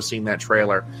ever since I've seen that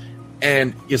trailer.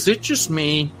 And is it just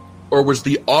me, or was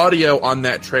the audio on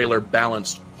that trailer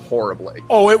balanced horribly?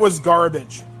 Oh, it was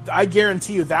garbage. I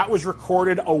guarantee you that was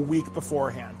recorded a week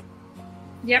beforehand.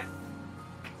 Yep.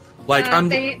 Like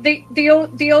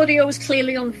the audio was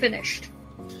clearly unfinished.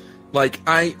 Like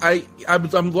I'm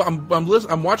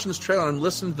watching this trailer and I'm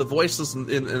listening to the voices and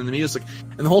the music,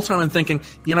 and the whole time I'm thinking,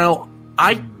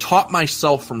 I taught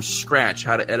myself from scratch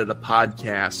how to edit a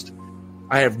podcast.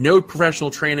 I have no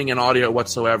professional training in audio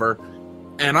whatsoever,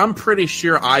 and I'm pretty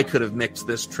sure I could have mixed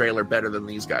this trailer better than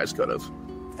these guys could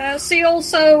have. See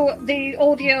also the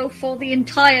audio for the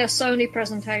entire Sony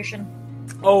presentation.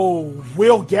 Oh,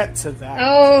 we'll get to that.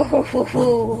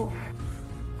 Oh.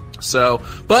 So,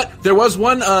 but there was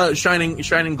one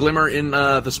shining glimmer in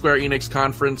the Square Enix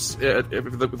conference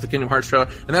with the Kingdom Hearts trailer,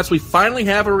 and that's we finally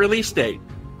have a release date.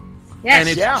 Yes, and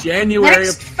it's January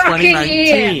of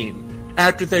 2019.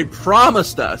 After they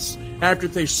promised us, after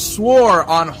they swore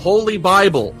on Holy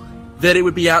Bible that it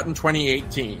would be out in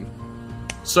 2018.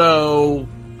 So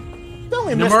they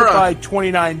only missed it by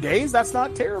 29 days. That's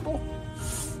not terrible.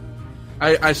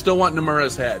 I still want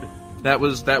Nomura's head. That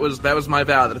was my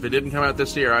vow, that if it didn't come out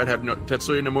this year, I'd have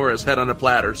Tetsuya Nomura's head on a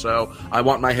platter. So I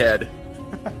want my head.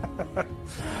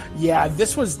 Yeah,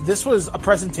 this was a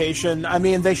presentation. I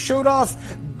mean, they showed off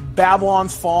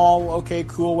Babylon's Fall, okay,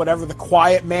 cool, whatever. The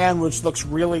Quiet Man, which looks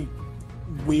really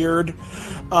weird.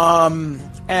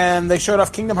 And they showed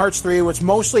off Kingdom Hearts 3, which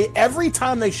mostly, every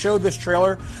time they showed this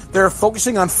trailer, they're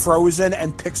focusing on Frozen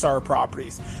and Pixar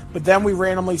properties. But then we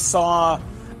randomly saw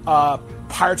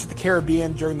Pirates of the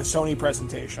Caribbean during the Sony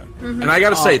presentation. Mm-hmm. And I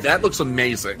gotta say, that looks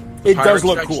amazing. It does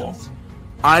look cool.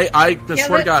 I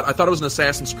swear to God, I thought it was an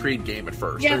Assassin's Creed game at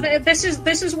first. Yeah, this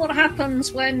is what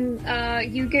happens when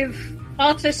you give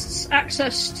artists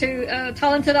access to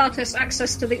talented artists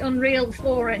access to the Unreal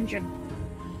 4 engine.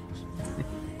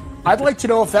 I'd like to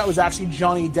know if that was actually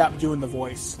Johnny Depp doing the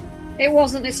voice. It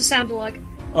wasn't. It's a sound-alike.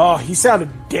 Oh, he sounded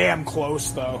damn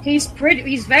close, though. He's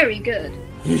very good.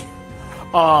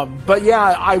 But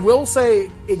yeah, I will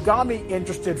say it got me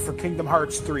interested for Kingdom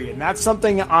Hearts 3, and that's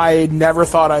something I never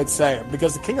thought I'd say,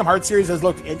 because the Kingdom Hearts series has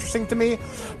looked interesting to me,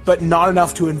 but not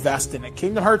enough to invest in it.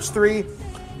 Kingdom Hearts 3,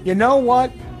 you know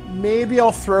what? Maybe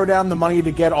I'll throw down the money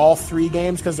to get all 3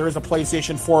 games, because there is a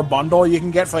PlayStation 4 bundle you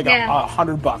can get for like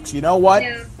 $100. You know what?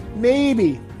 Yeah.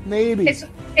 Maybe.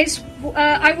 It's.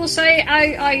 I will say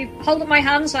I hold up my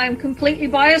hands. I am completely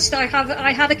biased. I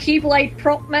had a Keyblade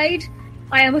prop made.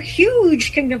 I am a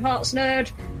huge Kingdom Hearts nerd.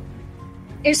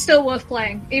 It's still worth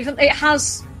playing. Even it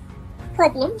has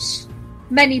problems,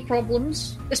 many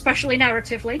problems, especially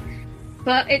narratively,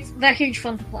 but they're huge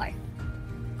fun to play.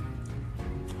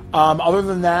 Other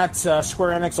than that,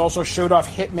 Square Enix also showed off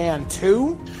Hitman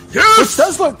 2, Yes! which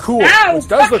does look cool. Ow, Which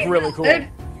does look fucking really cool. dude.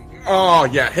 Oh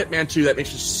yeah, Hitman 2. That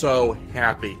makes you so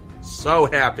happy, so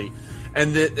happy.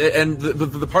 And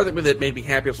the part that made me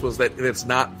happiest was that it's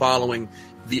not following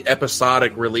the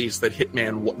episodic release that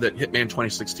Hitman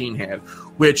 2016 had,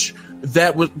 which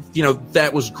that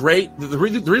was great. The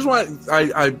reason why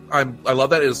I love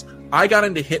that is I got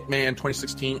into Hitman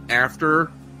 2016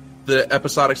 after the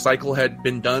episodic cycle had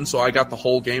been done, so I got the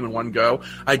whole game in one go.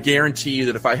 I guarantee you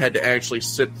that if I had to actually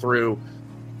sit through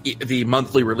the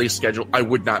monthly release schedule, I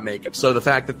would not make it. So the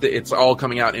fact that it's all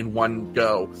coming out in one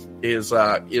go is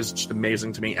just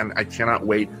amazing to me, and I cannot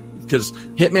wait, because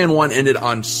Hitman 1 ended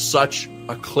on such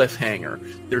a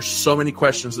cliffhanger. There's so many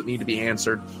questions that need to be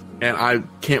answered, and I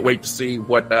can't wait to see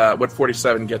what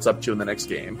 47 gets up to in the next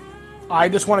game. I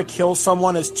just want to kill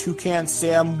someone as Toucan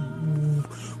Sam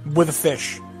with a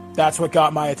fish. That's what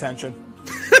got my attention.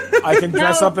 I can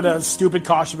dress up in a stupid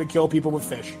costume and kill people with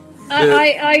fish.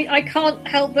 I can't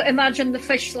help but imagine the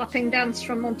fish slapping dance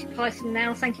from Monty Python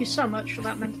now. Thank you so much for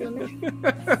that mental image.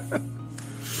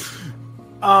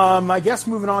 I guess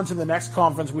moving on to the next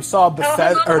conference, we saw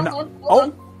Bethesda. Hold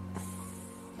on.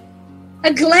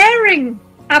 A glaring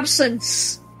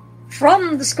absence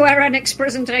from the Square Enix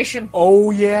presentation.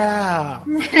 Oh yeah.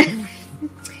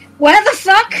 Where the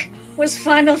fuck was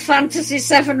Final Fantasy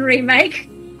VII Remake?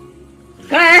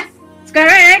 Square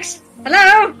Enix,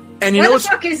 hello. And Where the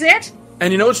fuck is it?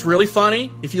 And you know what's really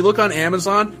funny? If you look on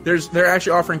Amazon, they're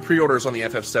actually offering pre-orders on the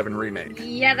FF7 remake.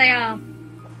 Yeah, they are.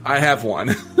 I have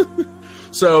one.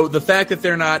 So the fact that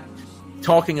they're not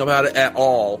talking about it at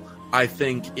all, I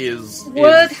think is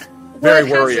very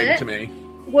worrying to me.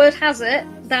 Word has it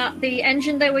that the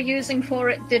engine they were using for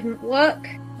it didn't work.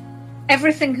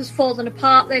 Everything has fallen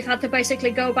apart. They've had to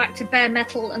basically go back to bare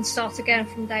metal and start again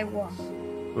from day one.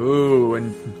 Ooh,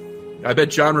 and I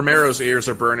bet John Romero's ears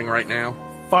are burning right now.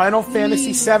 Final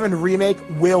Fantasy VII Remake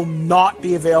will not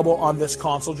be available on this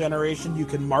console generation. You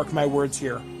can mark my words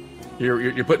here.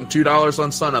 You're putting $2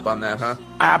 on Sunup on that, huh?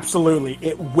 Absolutely.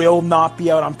 It will not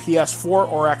be out on PS4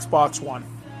 or Xbox One.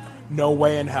 No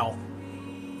way in hell.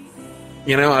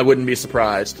 You know, I wouldn't be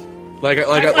surprised.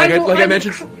 I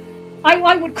mentioned,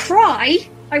 I would cry.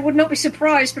 I would not be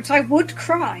surprised, but I would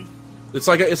cry. It's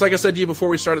like I said to you before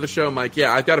we started the show, Mike.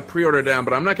 Yeah, I've got a pre-order down,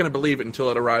 but I'm not going to believe it until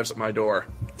it arrives at my door.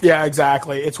 Yeah,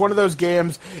 exactly. It's one of those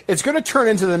games. It's going to turn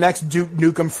into the next Duke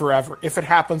Nukem Forever. If it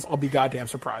happens, I'll be goddamn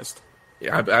surprised.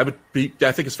 Yeah, I would be.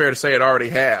 I think it's fair to say it already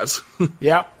has.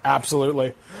 Yeah,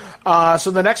 absolutely.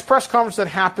 So the next press conference that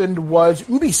happened was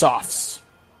Ubisoft's,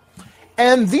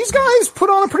 and these guys put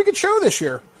on a pretty good show this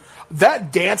year.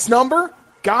 That dance number,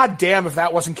 goddamn, if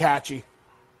that wasn't catchy.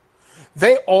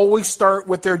 They always start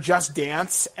with their Just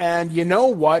Dance, and you know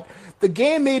what? The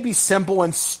game may be simple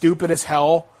and stupid as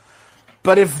hell,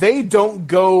 but if they don't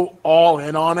go all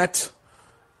in on it,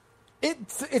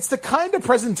 it's the kind of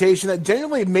presentation that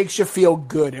genuinely makes you feel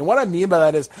good. And what I mean by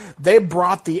that is they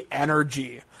brought the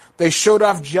energy. They showed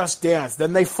off Just Dance.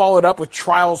 Then they followed up with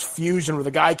Trials Fusion, where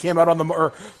the guy came out on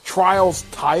or Trials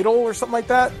Title or something like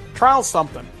that. Trials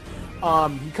something.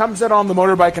 He comes out on the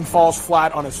motorbike and falls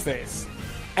flat on his face.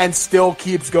 And still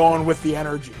keeps going with the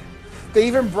energy. They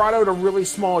even brought out a really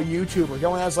small YouTuber. He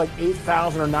only has like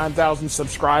 8,000 or 9,000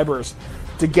 subscribers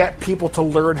to get people to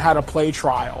learn how to play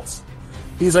Trials.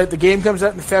 He's like, the game comes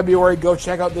out in February. Go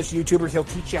check out this YouTuber. He'll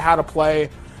teach you how to play.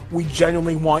 We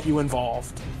genuinely want you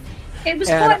involved. It was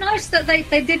quite nice that they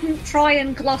didn't try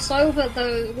and gloss over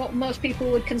what most people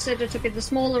would consider to be the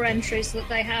smaller entries that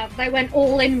they have. They went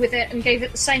all in with it and gave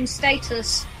it the same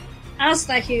status as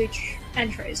their huge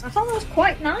entries. I thought that was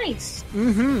quite nice.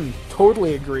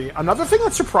 Totally agree. Another thing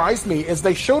that surprised me is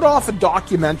they showed off a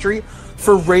documentary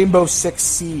for Rainbow Six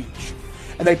Siege.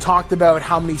 And they talked about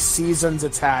how many seasons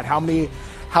it's had,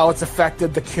 how it's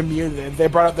affected the community. They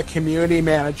brought up the community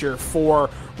manager for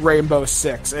Rainbow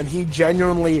Six, and he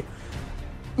genuinely...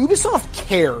 Ubisoft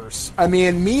cares. I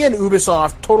mean, me and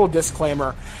Ubisoft, total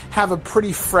disclaimer, have a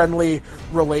pretty friendly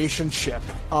relationship.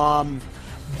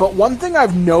 But one thing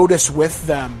I've noticed with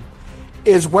them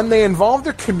is when they involve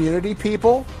their community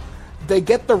people, they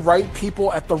get the right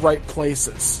people at the right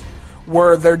places,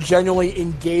 where they're genuinely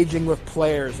engaging with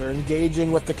players, they're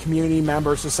engaging with the community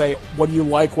members to say, what do you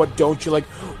like, what don't you like,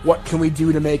 what can we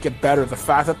do to make it better. The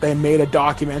fact that they made a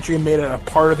documentary and made it a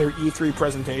part of their E3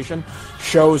 presentation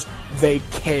shows they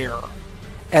care.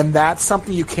 And that's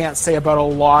something you can't say about a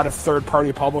lot of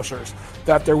third-party publishers,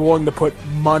 that they're willing to put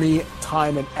money,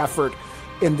 time, and effort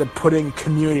into putting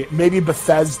community. Maybe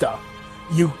Bethesda.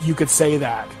 you could say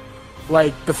that.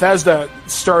 Like, Bethesda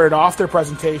started off their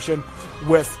presentation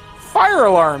with fire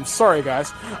alarms. Sorry,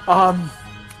 guys.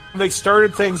 They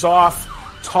started things off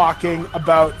talking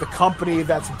about the company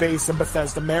that's based in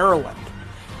Bethesda, Maryland.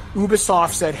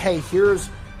 Ubisoft said, hey, here's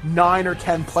 9 or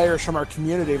 10 players from our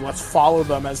community. Let's follow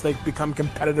them as they become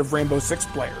competitive Rainbow Six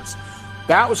players.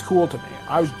 That was cool to me.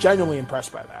 I was genuinely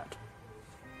impressed by that.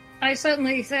 I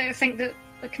certainly think that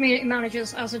the community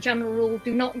managers, as a general rule,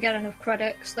 do not get enough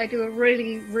credit because they do a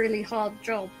really, really hard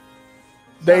job.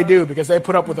 They do, because they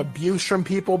put up with abuse from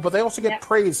people, but they also get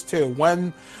praise too.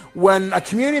 When a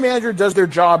community manager does their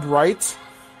job right,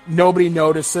 nobody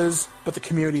notices, but the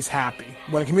community's happy.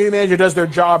 When a community manager does their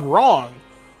job wrong,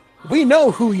 we know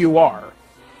who you are.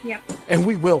 Yep. And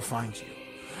we will find you.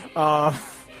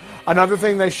 Another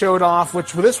thing they showed off,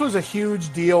 which this was a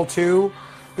huge deal too,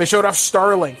 they showed off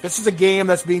Starlink. This is a game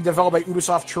that's being developed by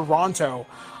Ubisoft Toronto.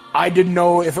 I didn't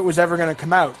know if it was ever going to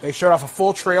come out. They showed off a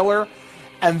full trailer,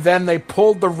 and then they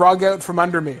pulled the rug out from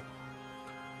under me.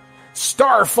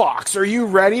 Star Fox, are you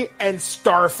ready? And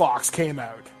Star Fox came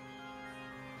out.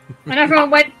 And everyone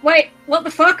went, wait, what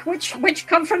the fuck? Which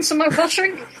conference am I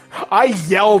watching? I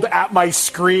yelled at my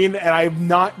screen, and I'm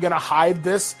not going to hide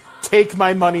this. Take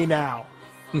my money now.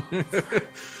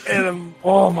 And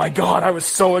oh my god, I was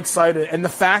so excited. And the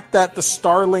fact that the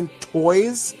Starlink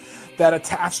toys that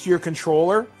attach to your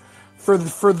controller for the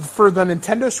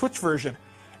Nintendo Switch version,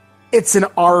 it's an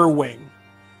R-Wing.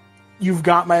 You've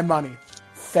got my money.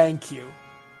 Thank you.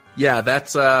 Yeah,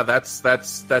 that's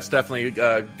definitely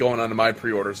going onto my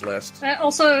pre-orders list.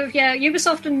 Also, yeah,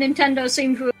 Ubisoft and Nintendo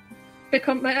seem to have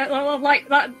become like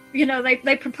that. You know,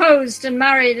 they proposed and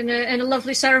married in a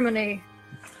lovely ceremony.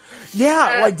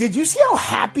 Yeah, like, did you see how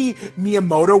happy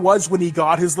Miyamoto was when he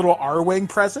got his little R-Wing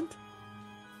present?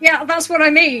 Yeah, that's what I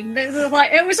mean. It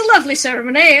was a lovely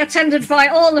ceremony, attended by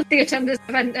all of the attendants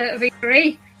of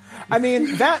E3. I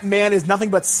mean, that man is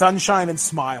nothing but sunshine and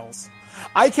smiles.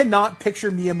 I cannot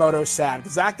picture Miyamoto sad,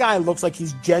 because that guy looks like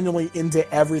he's genuinely into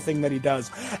everything that he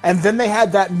does. And then they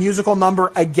had that musical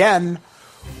number again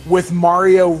with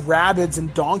Mario, Rabbids,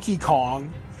 and Donkey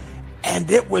Kong,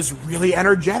 and it was really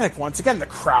energetic. Once again, the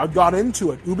crowd got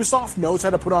into it. Ubisoft knows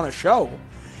how to put on a show.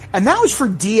 And that was for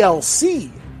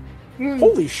DLC.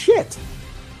 Holy shit.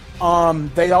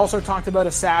 They also talked about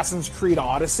Assassin's Creed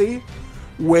Odyssey,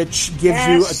 which gives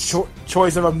you a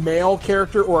choice of a male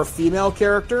character or a female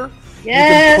character. Yes.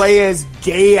 You can play as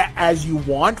gay as you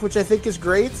want, which I think is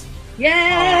great.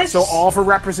 Yes. So all for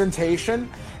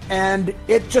representation. And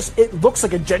it looks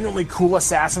like a genuinely cool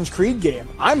Assassin's Creed game.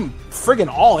 I'm friggin'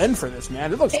 all in for this,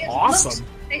 man. It looks awesome.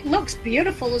 It looks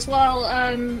beautiful as well,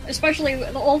 especially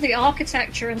with all the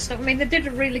architecture and stuff. I mean, they did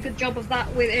a really good job of that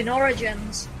in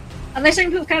Origins. And they seem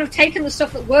to have kind of taken the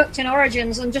stuff that worked in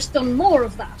Origins and just done more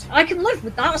of that. I can live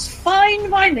with that. That's fine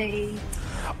by me.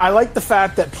 I like the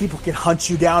fact that people can hunt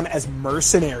you down as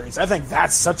mercenaries. I think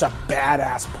that's such a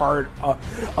badass part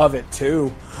of it, too.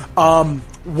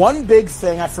 One big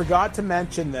thing, I forgot to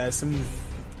mention this, and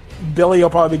Billy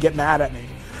will probably get mad at me.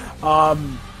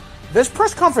 This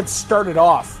press conference started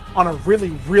off on a really,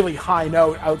 really high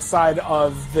note outside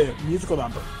of the musical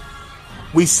number.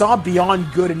 We saw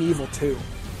Beyond Good and Evil 2.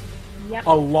 Yep.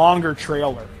 A longer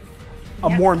trailer. A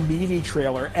more meaty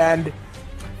trailer. And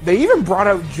they even brought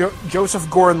out Joseph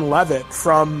Gordon-Levitt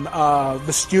from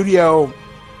the studio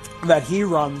that he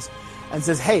runs and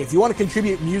says, hey, if you want to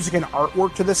contribute music and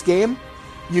artwork to this game,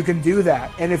 you can do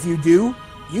that. And if you do,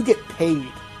 you get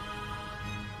paid.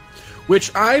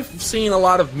 Which I've seen a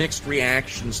lot of mixed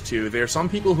reactions to. There are some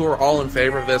people who are all in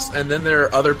favor of this, and then there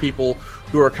are other people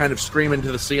who are kind of screaming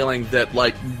to the ceiling that,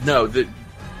 like, no, that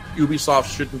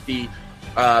Ubisoft shouldn't be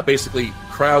basically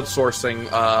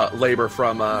crowdsourcing labor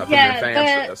from their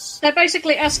fans for this. They're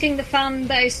basically asking the fan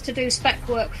base to do spec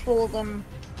work for them,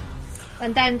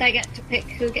 and then they get to pick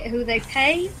who they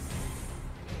pay.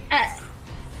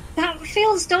 That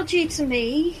feels dodgy to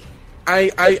me.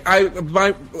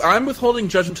 I'm withholding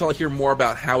judgment until I hear more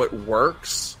about how it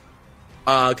works.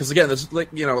 Because again, this is like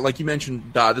you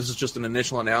mentioned, Dodd, this is just an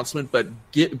initial announcement, but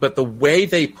the way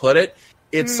they put it,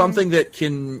 it's something that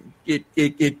can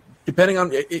depending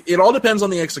on it all depends on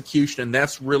the execution, and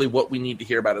that's really what we need to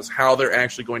hear about is how they're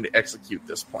actually going to execute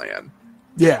this plan.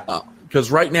 Yeah,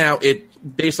 because right now,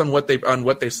 based on what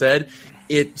they said,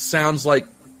 it sounds like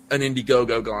an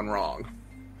Indiegogo gone wrong.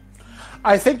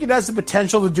 I think it has the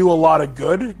potential to do a lot of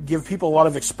good, give people a lot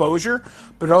of exposure,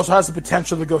 but it also has the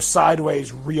potential to go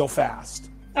sideways real fast.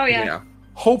 Oh, yeah.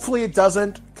 Hopefully it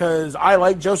doesn't, because I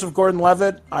like Joseph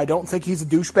Gordon-Levitt. I don't think he's a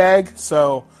douchebag,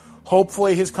 so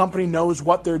hopefully his company knows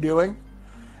what they're doing.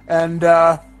 And,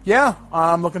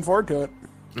 I'm looking forward to it.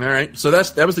 All right, so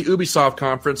that was the Ubisoft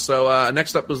conference. So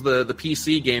next up was the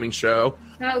PC gaming show.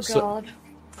 Oh, God.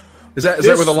 Is that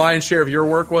where the lion's share of your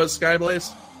work was,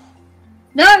 Skyblaze?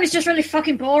 No, it was just really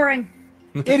fucking boring.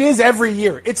 It is every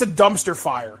year. It's a dumpster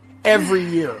fire every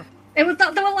year. There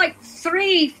were like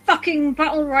 3 fucking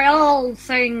Battle Royale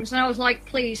things, and I was like,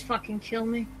 please fucking kill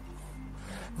me.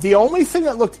 The only thing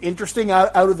that looked interesting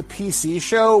out of the PC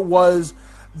show was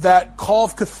that Call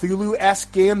of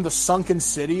Cthulhu-esque game, The Sunken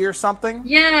City or something.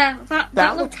 Yeah,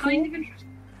 that looked cool. kind of interesting.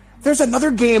 There's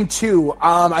another game, too.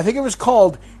 I think it was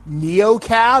called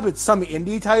NeoCab. It's some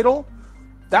indie title.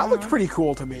 That looked pretty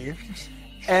cool to me.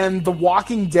 And the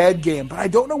Walking Dead game. But I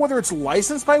don't know whether it's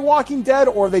licensed by Walking Dead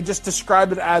or they just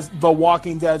described it as the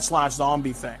Walking Dead /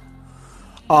 zombie thing.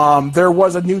 There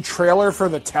was a new trailer for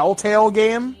the Telltale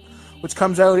game, which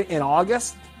comes out in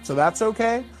August. So that's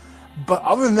okay. But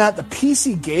other than that, the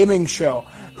PC gaming show,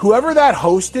 whoever that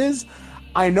host is,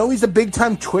 I know he's a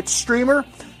big-time Twitch streamer.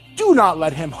 Do not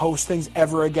let him host things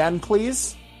ever again,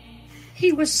 please.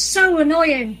 He was so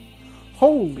annoying.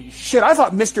 Holy shit, I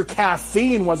thought Mr.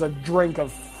 Caffeine was a drink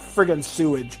of friggin'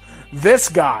 sewage. This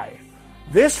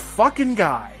fucking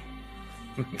guy.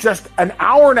 Just an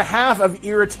hour and a half of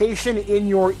irritation in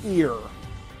your ear.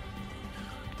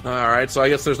 Alright, so I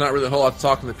guess there's not really a whole lot to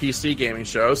talk on the PC gaming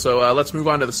show, so let's move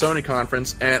on to the Sony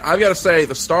conference. And I've got to say,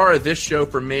 the star of this show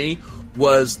for me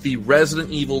was the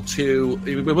Resident Evil 2.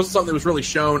 It wasn't something that was really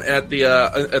shown at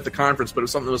the conference, but it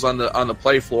was something that was on the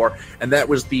play floor, and that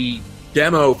was the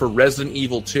demo for Resident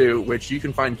Evil 2, which you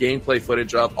can find gameplay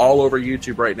footage of all over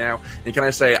YouTube right now. And can I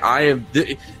say,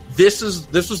 this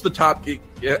was the top,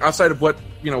 outside of what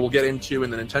we'll get into in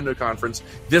the Nintendo conference.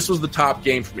 This was the top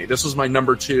game for me. This was my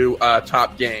number 2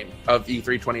 top game of E3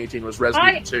 2018 was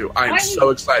Resident Evil 2. I am so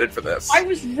excited for this. I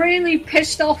was really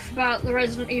pissed off about the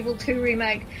Resident Evil 2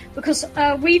 remake because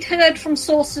we'd heard from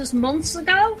sources months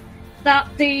ago that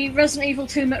the Resident Evil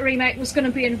 2 remake was going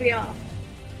to be in VR.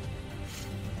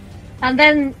 And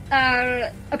then,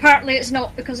 apparently it's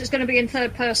not, because it's going to be in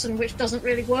third person, which doesn't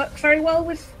really work very well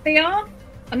with VR.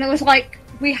 And there was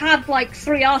we had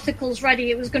 3 articles ready.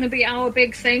 It was going to be our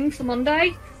big thing for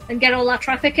Monday and get all our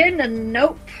traffic in, and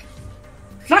nope.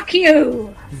 Fuck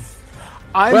you!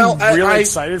 I'm really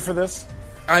excited for this.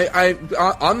 I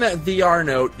on that VR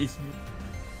note,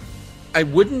 I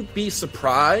wouldn't be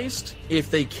surprised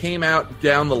if they came out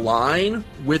down the line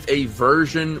with a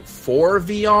version for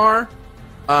VR.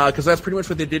 Because that's pretty much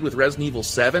what they did with Resident Evil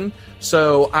 7.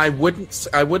 So I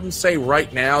wouldn't say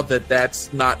right now that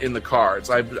that's not in the cards.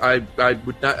 I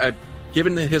would not.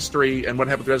 Given the history and what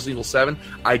happened with Resident Evil 7,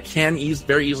 I can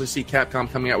very easily see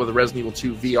Capcom coming out with a Resident Evil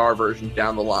 2 VR version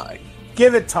down the line.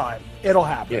 Give it time; it'll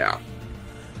happen. Yeah.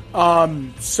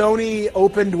 Sony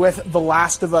opened with The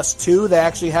Last of Us 2. They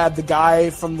actually had the guy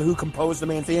who composed the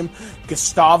main theme,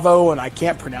 Gustavo, and I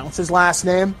can't pronounce his last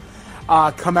name.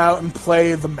 Come out and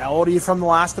play the melody from The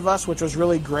Last of Us, which was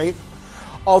really great.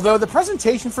 Although the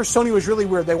presentation for Sony was really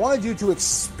weird. They wanted you to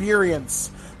experience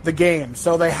the game.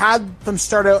 So they had them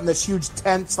start out in this huge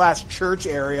tent/church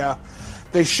area.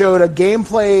 They showed a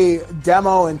gameplay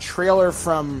demo and trailer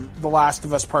from The Last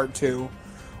of Us Part 2,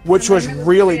 which was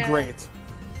really great.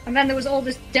 And then there was all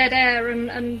this dead air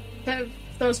and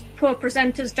those poor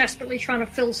presenters desperately trying to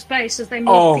fill space as they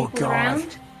moved people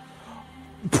around.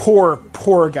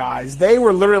 Poor guys. They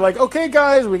were literally like, okay,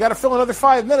 guys, we got to fill another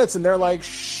 5 minutes. And they're like,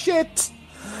 shit.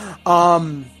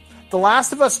 The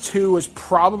Last of Us 2 is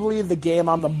probably the game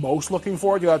I'm the most looking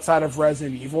forward to outside of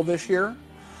Resident Evil this year.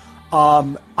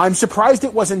 I'm surprised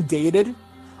it wasn't dated.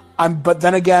 But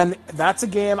then again, that's a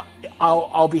game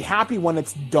I'll be happy when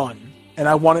it's done. And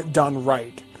I want it done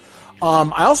right.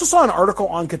 I also saw an article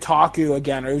on Kotaku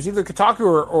again. It was either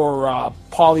Kotaku or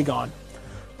Polygon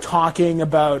talking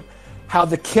about how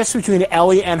the kiss between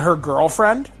Ellie and her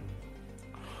girlfriend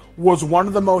was one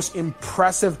of the most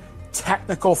impressive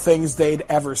technical things they'd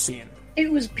ever seen. It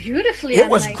was beautifully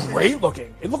animated. It was great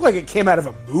looking. It looked like it came out of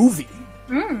a movie.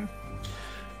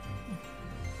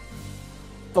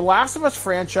 The Last of Us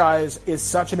franchise is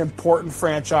such an important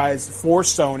franchise for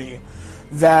Sony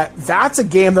that's a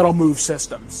game that'll move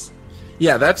systems.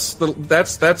 Yeah, that's one of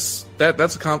those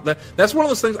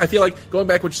things. I feel like, going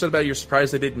back to what you said about you're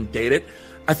surprised they didn't date it,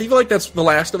 I feel like that's The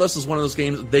Last of Us is one of those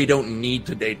games they don't need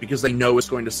to date because they know it's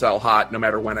going to sell hot no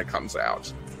matter when it comes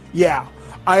out. Yeah.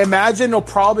 I imagine it'll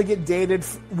probably get dated.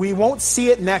 We won't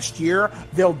see it next year.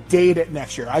 They'll date it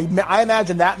next year. I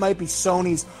imagine that might be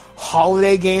Sony's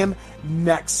holiday game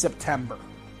next September.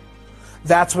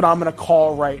 That's what I'm going to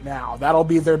call right now. That'll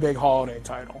be their big holiday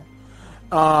title.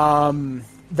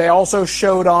 They also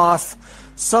showed off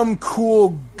some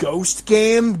cool Ghost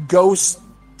game, Ghost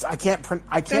I can't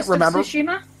Ghost remember. of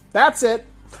Tsushima? That's it.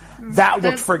 That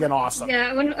looked friggin' awesome.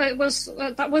 Yeah, when it was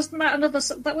that was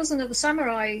another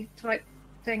samurai type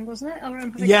thing, wasn't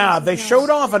it? Yeah, they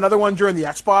showed off another one during the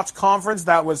Xbox conference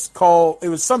that was called. It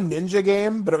was some ninja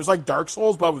game, but it was like Dark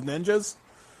Souls but with ninjas.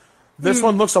 This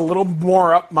one looks a little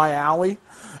more up my alley.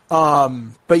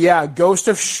 But yeah, Ghost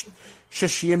of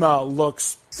Tsushima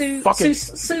looks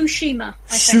Tsushima.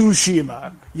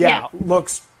 Tsushima. Yeah,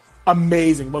 looks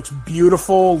amazing. Looks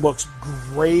beautiful. Looks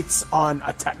great on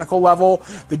a technical level.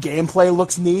 The gameplay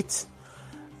looks neat.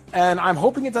 And I'm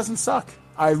hoping it doesn't suck.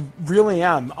 I really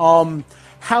am.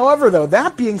 However, though,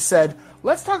 that being said,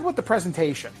 let's talk about the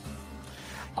presentation.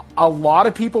 A lot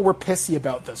of people were pissy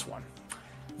about this one.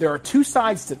 There are two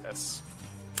sides to this.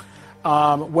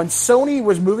 When Sony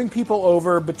was moving people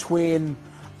over between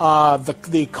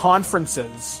the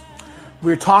conferences,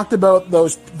 we talked about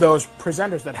those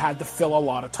presenters that had to fill a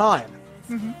lot of time.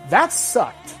 Mm-hmm. That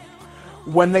sucked.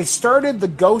 When they started the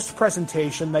Ghost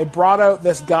presentation, they brought out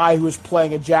this guy who was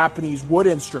playing a Japanese wood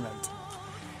instrument.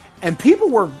 And people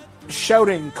were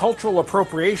shouting cultural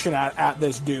appropriation at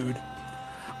this dude.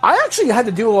 I actually had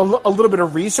to do a little bit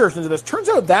of research into this. Turns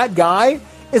out that guy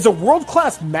is a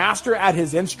world-class master at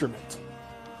his instrument.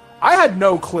 I had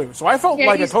no clue, so I felt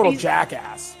like a total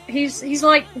jackass. He's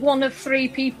like one of 3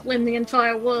 people in the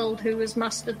entire world who has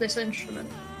mastered this instrument.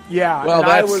 Yeah, well,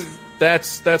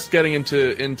 that's getting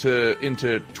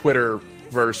into Twitter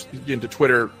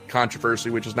controversy,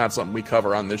 which is not something we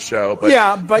cover on this show. But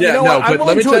you know what? I'm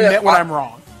willing to admit when I'm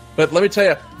wrong. But let me tell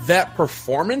you, that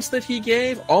performance that he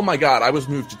gave, oh my god, I was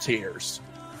moved to tears.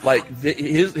 Like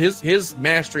his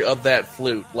mastery of that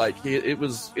flute, like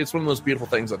it's one of the most beautiful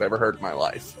things I've ever heard in my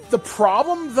life. The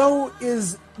problem though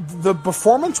is the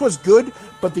performance was good,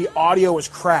 but the audio was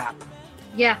crap.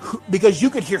 Yeah, because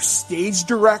you could hear stage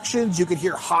directions, you could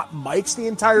hear hot mics the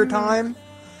entire time.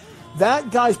 That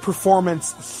guy's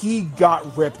performance, he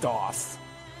got ripped off.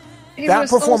 That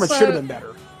performance should have been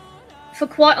better. For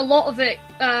quite a lot of it,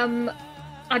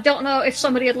 I don't know if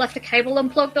somebody had left a cable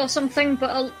unplugged or something,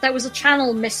 but there was a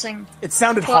channel missing. It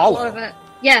sounded hollow.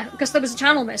 Yeah, because there was a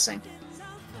channel missing.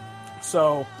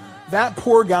 So, that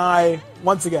poor guy,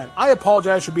 once again, I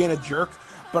apologize for being a jerk,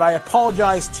 but I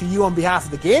apologize to you on behalf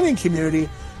of the gaming community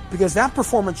because that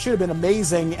performance should have been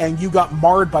amazing and you got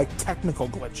marred by technical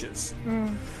glitches.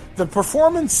 The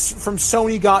performance from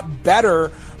Sony got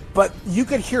better, but you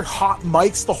could hear hot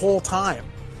mics the whole time.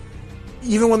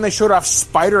 Even when they showed off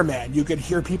Spider-Man, you could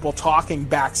hear people talking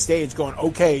backstage going,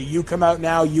 okay, you come out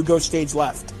now, you go stage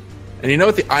left. And you know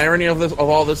what the irony of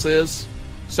all this is?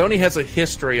 Sony has a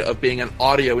history of being an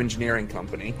audio engineering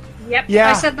company. Yep. Yeah.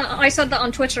 I said that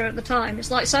on Twitter at the time.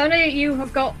 It's like, Sony, you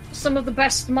have got some of the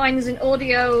best minds in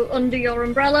audio under your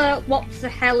umbrella. What the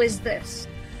hell is this?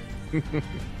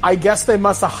 I guess they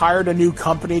must have hired a new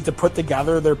company to put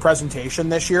together their presentation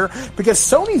this year, because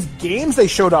Sony's games they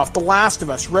showed off, The Last of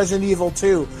Us, Resident Evil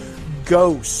 2,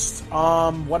 Ghost,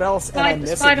 what else am I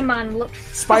missing? Spider-Man looked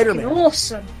fucking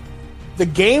awesome. The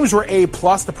games were A+,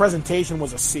 the presentation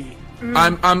was a C.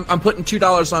 I'm putting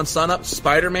 $2 on SunUp.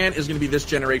 Spider-Man is going to be this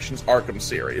generation's Arkham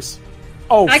series.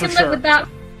 Oh, I can live with that.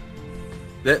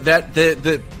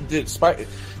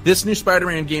 This new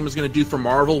Spider-Man game is going to do for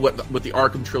Marvel what the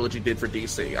Arkham trilogy did for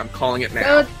DC. I'm calling it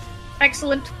now. Good.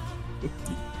 Excellent.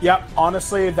 Yep,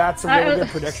 honestly, that's a really good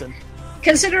prediction.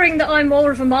 Considering that I'm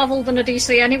more of a Marvel than a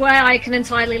DC anyway, I can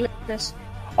entirely live with this.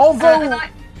 Although...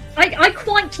 I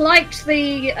quite liked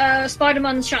the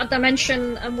Spider-Man Shattered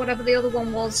Dimension and whatever the other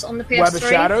one was on the PS3. Web of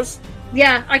Shadows?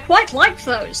 Yeah, I quite liked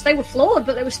those. They were flawed,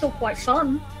 but they were still quite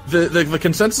fun. The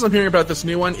consensus I'm hearing about this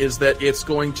new one is that it's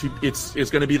going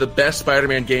to be the best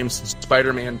Spider-Man game since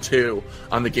Spider-Man 2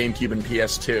 on the GameCube and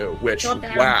PS2. Which,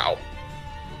 wow,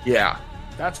 yeah,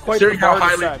 that's quite the bar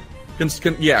to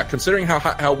set. Considering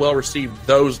how well received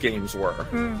those games were.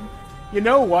 You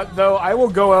know what, though? I will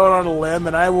go out on a limb,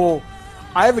 and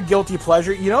I have a guilty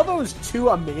pleasure. You know those 2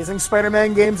 amazing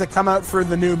Spider-Man games that come out for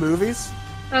the new movies?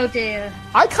 Oh dear.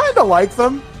 I kind of like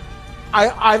them.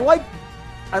 I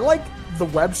like the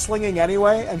web slinging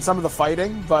anyway, and some of the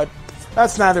fighting, but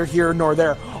that's neither here nor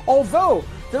there. Although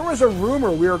there was a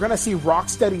rumor we were going to see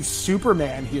Rocksteady's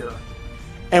Superman here,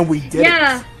 and we didn't.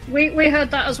 Yeah, we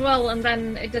heard that as well, and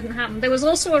then it didn't happen. There was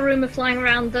also a rumor flying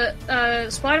around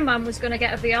that Spider-Man was going to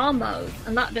get a VR mode,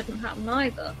 and that didn't happen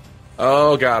either.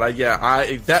 Oh god,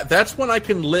 that's one I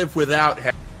can live without.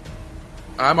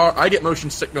 I get motion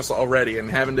sickness already,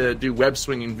 and having to do web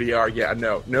swinging VR,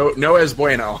 no es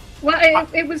bueno. Well,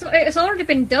 it's already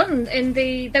been done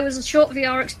there was a short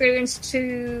VR experience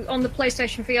on the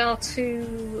PlayStation VR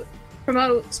to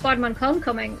promote Spider-Man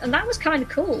Homecoming, and that was kind of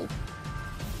cool.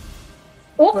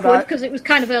 awkward because it was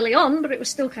kind of early on, but it was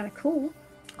still kind of cool.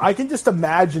 I can just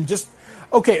imagine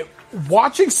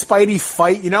watching Spidey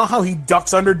fight, you know how he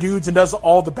ducks under dudes and does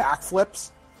all the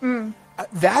backflips?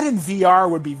 That in VR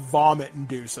would be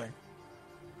vomit-inducing.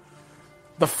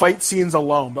 The fight scenes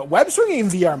alone. But web swinging in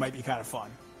VR might be kind of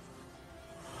fun.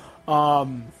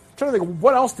 I'm trying to think,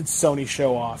 what else did Sony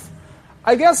show off?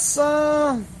 I guess,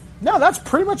 no, that's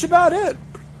pretty much about it.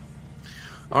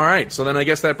 All right, so then I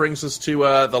guess that brings us to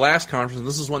the last conference. And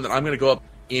this is one that I'm going to go up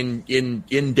in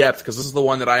depth because this is the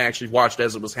one that I actually watched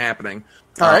as it was happening.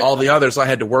 All the others I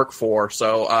had to work for,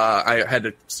 so I had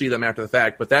to see them after the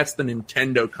fact. But that's the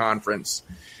Nintendo conference,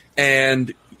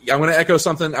 and I'm going to echo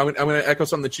something. I'm going to echo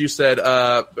something that you said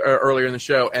earlier in the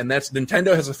show, and that's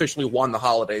Nintendo has officially won the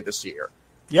holiday this year.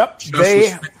 Yep,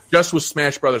 just with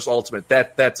Smash Brothers Ultimate.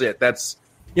 That's it. That's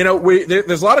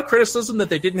there's a lot of criticism that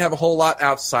they didn't have a whole lot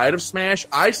outside of Smash.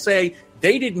 I say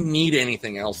they didn't need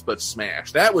anything else but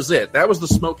Smash. That was it. That was the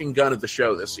smoking gun of the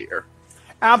show this year.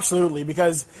 Absolutely,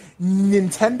 because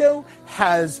Nintendo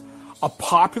has a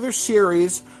popular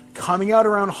series coming out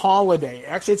around holiday.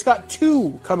 Actually, it's got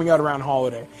two coming out around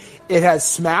holiday. It has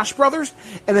Smash Brothers,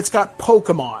 and it's got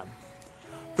Pokemon.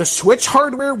 The Switch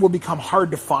hardware will become hard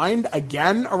to find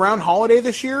again around holiday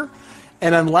this year,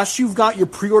 and unless you've got your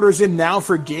pre-orders in now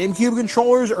for GameCube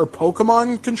controllers or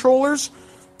Pokemon controllers,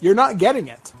 you're not getting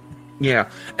it. Yeah,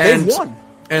 and they've won.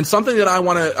 And something that I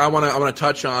want to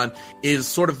touch on is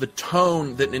sort of the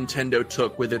tone that Nintendo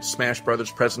took with its Smash Brothers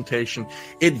presentation.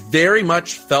 It very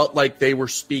much felt like they were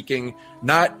speaking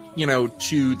not,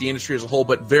 to the industry as a whole,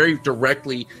 but very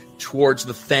directly towards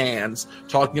the fans,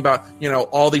 talking about,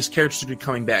 all these characters are going to be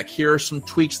coming back. Here are some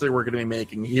tweaks that we're going to be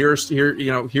making. Here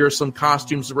are some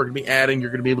costumes that we're going to be adding. You're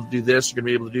going to be able to do this. You're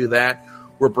going to be able to do that.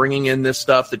 We're bringing in this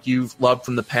stuff that you've loved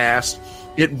from the past.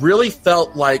 It really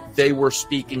felt like they were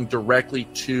speaking directly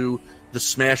to the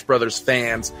Smash Brothers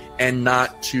fans and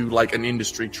not to like an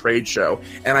industry trade show.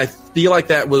 And I feel like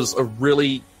that was a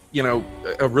really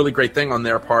great thing on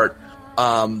their part,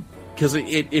 because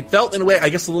it felt in a way, I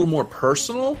guess, a little more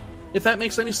personal, if that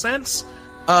makes any sense,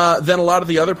 than a lot of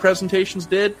the other presentations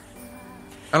did.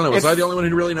 I don't know. Was I the only one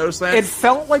who really noticed that? It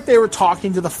felt like they were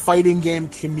talking to the fighting game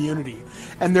community.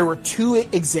 And there were two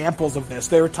examples of this.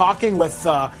 They were talking with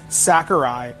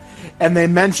Sakurai, and they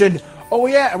mentioned, oh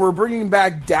yeah, we're bringing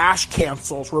back dash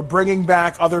cancels. We're bringing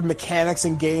back other mechanics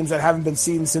and games that haven't been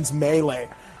seen since Melee.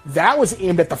 That was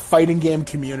aimed at the fighting game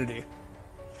community.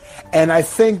 And I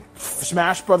think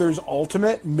Smash Brothers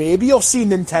Ultimate, maybe you'll see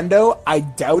Nintendo. I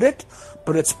doubt it,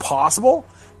 but it's possible.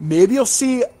 Maybe you'll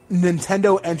see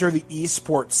Nintendo enter the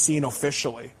esports scene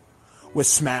officially with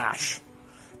Smash,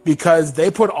 because they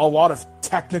put a lot of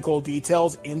technical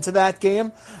details into that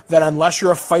game that, unless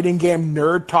you're a fighting game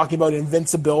nerd talking about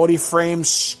invincibility frames,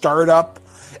 startup,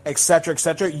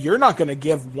 etc., you're not going to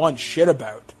give one shit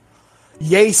about.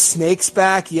 Yay, Snake's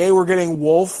back. Yay, we're getting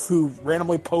Wolf, who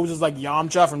randomly poses like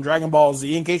Yamcha from Dragon Ball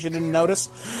Z, in case you didn't notice.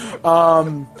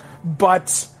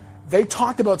 But they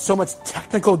talked about so much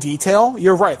technical detail.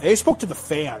 You're right. They spoke to the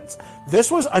fans.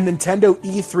 This was a Nintendo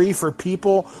E3 for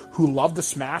people who love the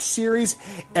Smash series.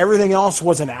 Everything else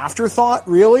was an afterthought,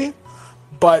 really.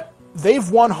 But they've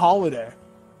won holiday,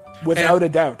 without a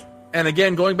doubt. And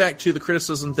again, going back to the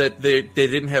criticism that they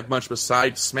didn't have much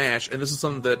besides Smash, and this is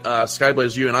something that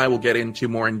Skyblaze, you and I will get into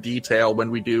more in detail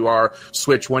when we do our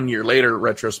Switch 1 year later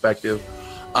retrospective.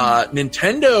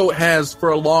 Nintendo has, for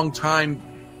a long time,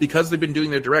 because they've been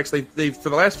doing their directs, they for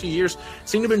the last few years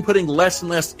seem to have been putting less and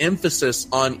less emphasis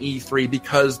on E3,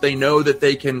 because they know that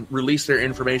they can release their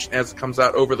information as it comes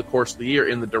out over the course of the year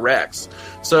in the directs.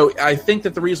 So I think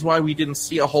that the reason why we didn't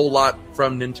see a whole lot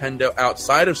from Nintendo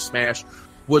outside of Smash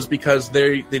was because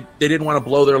they didn't want to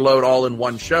blow their load all in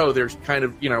one show. They're kind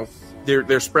of,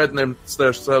 they're spreading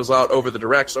themselves out over the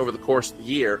directs over the course of the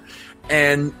year.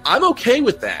 And I'm okay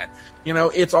with that.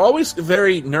 It's always a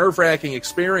very nerve-wracking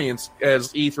experience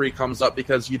as E3 comes up,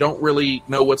 because you don't really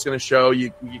know what's going to show.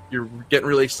 You're getting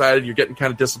really excited. You're getting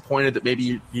kind of disappointed that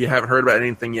maybe you haven't heard about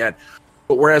anything yet.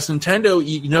 But whereas Nintendo,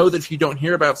 you know that if you don't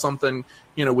hear about something,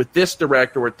 with this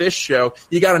direct or with this show,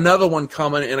 you got another one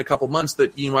coming in a couple months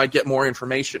that you might get more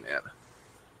information in.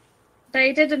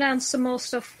 They did announce some more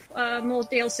stuff, more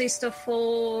DLC stuff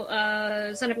for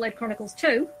Xenoblade Chronicles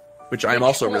 2. Which I'm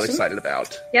also really excited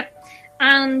about. Yep.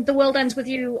 And The World Ends With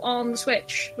You on the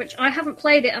Switch, which I haven't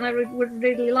played it, and I would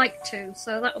really like to,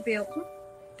 so that would be awesome.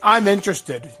 I'm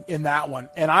interested in that one,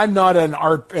 and I'm not an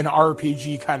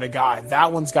RPG kind of guy.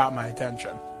 That one's got my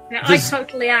attention. Yeah, I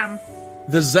totally am.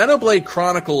 The Xenoblade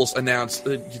Chronicles announced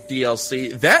the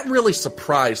DLC. That really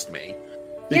surprised me,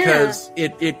 because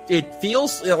it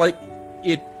feels like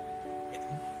it.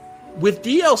 with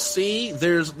DLC,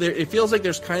 it feels like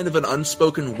there's kind of an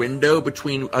unspoken window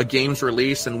between a game's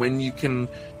release and when you can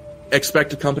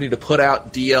expect a company to put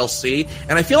out DLC.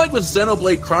 And I feel like with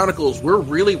Xenoblade Chronicles, we're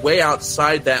really way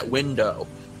outside that window.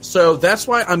 So that's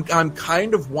why I'm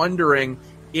kind of wondering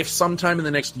if sometime in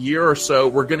the next year or so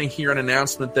we're going to hear an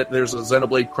announcement that there's a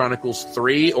Xenoblade Chronicles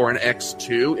 3 or an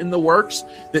X2 in the works,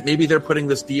 that maybe they're putting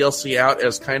this DLC out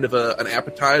as kind of an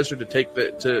appetizer to keep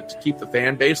the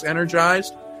fan base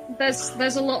energized.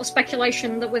 There's a lot of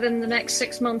speculation that within the next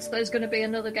 6 months there's going to be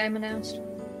another game announced.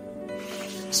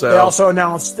 So they also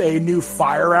announced a new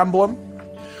Fire Emblem,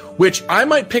 which I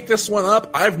might pick this one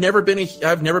up. I've never been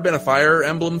a Fire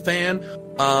Emblem fan,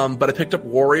 but I picked up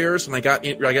Warriors and I got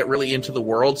really into the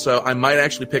world, so I might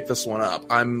actually pick this one up.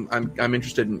 I'm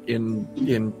interested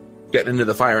in getting into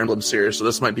the Fire Emblem series, so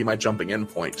this might be my jumping in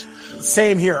point.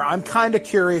 Same here. I'm kind of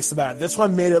curious about it. This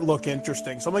one made it look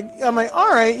interesting, so I'm like, all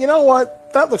right, you know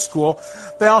what? That looks cool.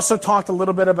 They also talked a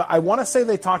little bit about. I want to say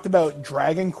they talked about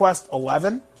Dragon Quest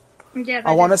 11. Yeah,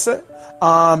 I want to say.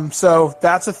 So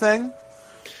that's a thing.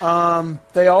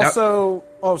 They also.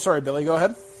 Oh, sorry, Billy. Go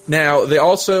ahead. Now they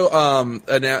also. I'm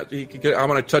going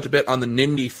to touch a bit on the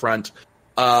Nindy front.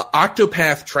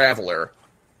 Octopath Traveler.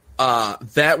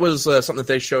 That was something that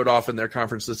they showed off in their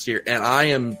conference this year, and I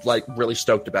am really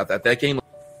stoked about that. That game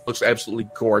looks absolutely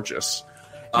gorgeous.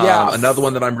 Yeah. Another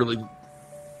one that I'm really.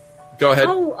 Go ahead.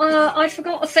 Oh, I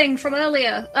forgot a thing from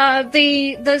earlier.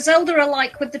 The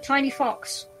Zelda-alike with the tiny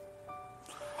fox.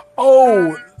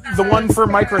 Oh, the one for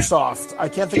Microsoft. I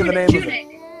can't think of the name of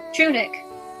it. Tunic.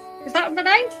 Is that the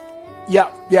name?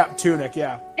 Yeah, Tunic,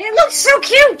 yeah. It looks so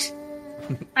cute!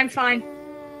 I'm fine.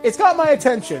 It's got my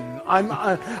attention.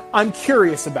 I'm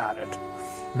curious about it.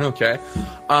 Okay.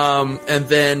 And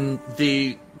then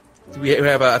we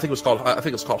have I think it's called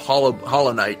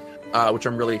Hollow Knight, which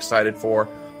I'm really excited for.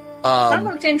 That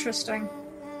looked interesting.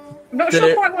 I'm not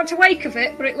sure quite what to make of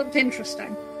it, but it looked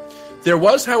interesting. There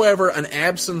was, however, an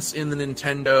absence in the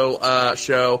Nintendo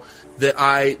show that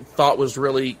I thought was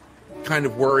really kind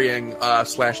of worrying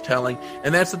 / telling,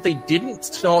 and that's that they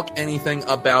didn't talk anything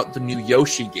about the new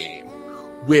Yoshi game,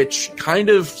 which kind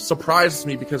of surprises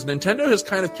me because Nintendo has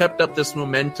kind of kept up this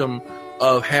momentum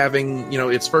of having,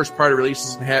 its first-party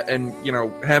releases and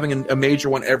having a major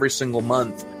one every single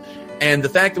month. And the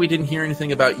fact that we didn't hear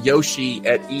anything about Yoshi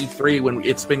at E3 when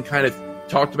it's been kind of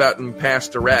talked about in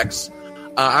past directs,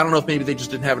 I don't know if maybe they just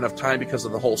didn't have enough time because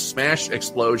of the whole Smash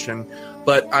explosion,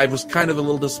 but I was kind of a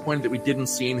little disappointed that we didn't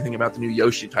see anything about the new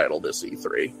Yoshi title this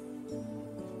E3.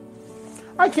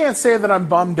 I can't say that I'm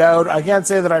bummed out. I can't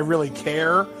say that I really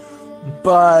care,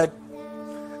 but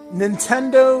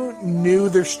Nintendo knew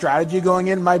their strategy going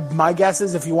in. My guess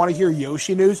is if you want to hear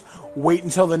Yoshi news, wait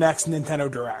until the next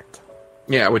Nintendo Direct.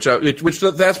 Yeah, which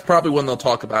that's probably when they'll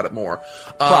talk about it more.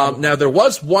 Now, there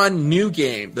was one new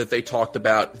game that they talked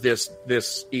about this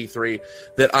E3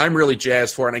 that I'm really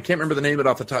jazzed for, and I can't remember the name of it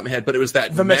off the top of my head, but it was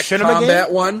that the mech Machinima combat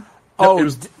game? one. Oh, it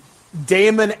was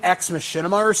Daemon X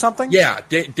Machinima or something? Yeah,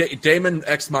 Daemon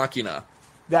X Machina.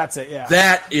 That's it, yeah.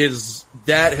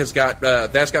 That's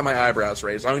got my eyebrows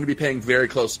raised. I'm going to be paying very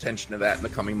close attention to that in the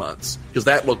coming months, because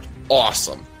that looked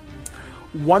awesome.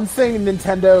 One thing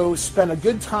Nintendo spent a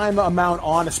good amount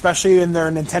on, especially in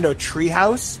their Nintendo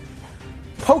Treehouse,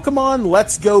 Pokemon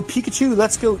Let's Go Pikachu,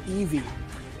 Let's Go Eevee.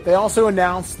 They also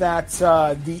announced that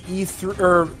the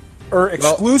E3 or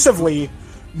exclusively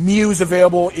Mew's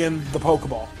available in the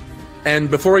Pokeball. And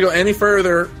before we go any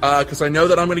further, because I know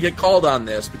that I'm going to get called on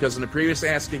this, because in the previous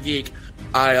Ask a Geek,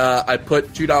 I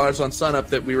put $2 on SunUp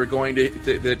that we were going to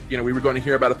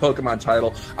hear about a Pokemon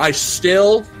title. I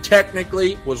still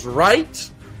technically was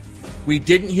right. We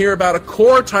didn't hear about a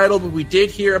core title, but we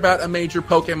did hear about a major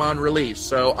Pokemon release.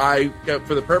 So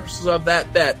for the purposes of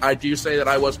that bet, I do say that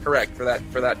I was correct for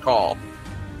that call.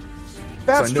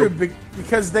 That's true,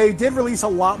 because they did release a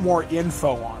lot more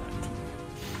info on it.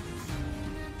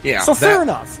 Yeah. So fair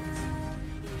enough.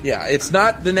 Yeah, it's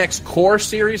not the next core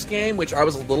series game, which I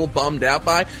was a little bummed out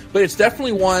by, but it's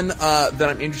definitely one that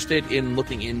I'm interested in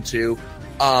looking into,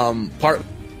 partly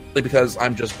because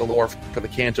I'm just the lore for the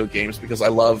Kanto games, because I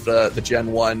love the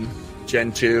Gen 1,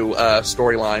 Gen 2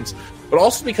 storylines, but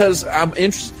also because I'm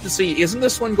interested to see, isn't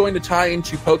this one going to tie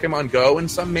into Pokemon Go in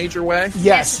some major way?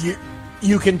 Yes,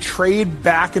 you can trade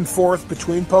back and forth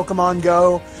between Pokemon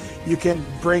Go. You can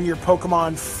bring your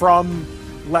Pokemon from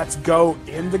Let's Go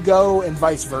into Go and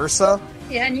vice versa.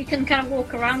 Yeah, and you can kind of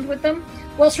walk around with them.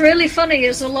 What's really funny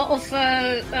is a lot of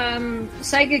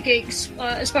Sega geeks,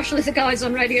 especially the guys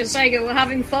on Radio Sega, were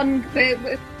having fun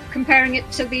comparing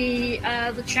it to the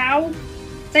Chow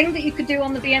thing that you could do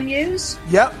on the VMUs.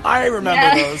 Yep, I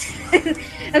remember those.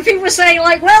 And people were saying,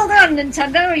 like, well done,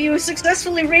 Nintendo, you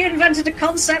successfully reinvented a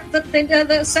concept that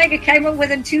Sega came up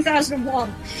with in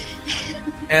 2001.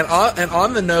 And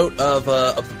on the note of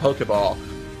the Pokeball,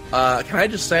 can I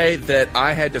just say that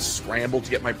I had to scramble to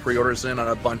get my pre-orders in on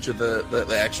a bunch of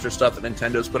the extra stuff that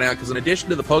Nintendo's putting out, because in addition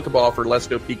to the Pokeball for Let's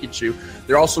Go Pikachu,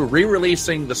 they're also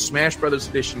re-releasing the Smash Bros.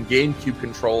 Edition GameCube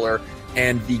controller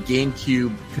and the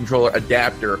GameCube controller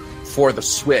adapter for the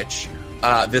Switch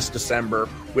this December,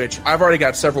 which I've already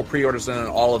got several pre-orders in on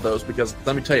all of those, because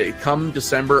let me tell you, come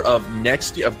December of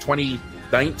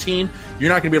 2019, you're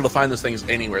not going to be able to find those things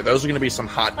anywhere. Those are going to be some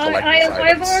hot collector's items.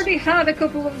 I've already had a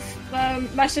couple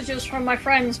of messages from my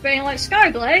friends being like,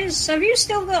 Skyblaze, have you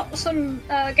still got some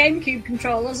GameCube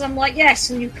controllers? I'm like, yes,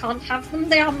 and you can't have them.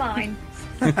 They are mine.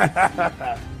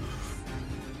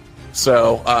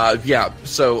 So,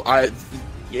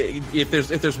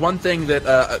 if there's one thing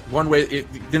that one way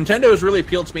Nintendo has really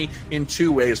appealed to me in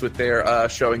two ways with their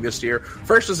showing this year.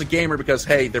 First, as a gamer, because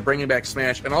hey, they're bringing back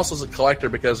Smash, and also as a collector,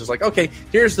 because it's like, okay,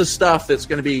 here's the stuff that's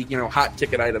going to be hot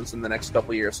ticket items in the next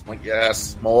couple of years. I'm like,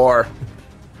 yes, more.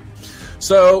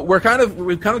 So we've kind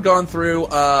of gone through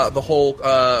the whole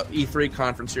E3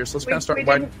 conference here. So let's kind of start.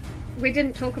 We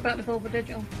didn't talk about Devolver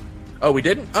Digital. Oh, we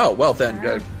didn't? Oh, well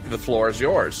then, the floor is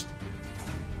yours.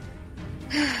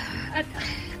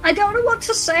 I don't know what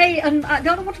to say, and I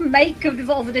don't know what to make of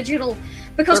Devolver Digital,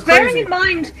 because bearing in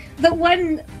mind that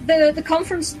when their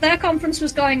conference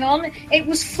was going on, it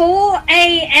was 4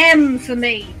 a.m. for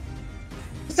me.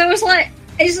 So I was like,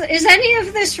 is any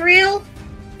of this real?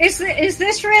 Is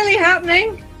this really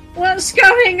happening? What's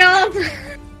going on?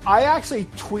 I actually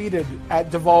tweeted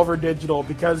at Devolver Digital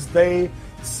because they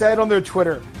said on their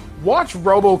Twitter, watch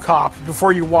RoboCop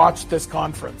before you watch this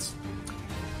conference.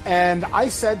 And I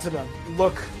said to them,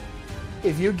 look,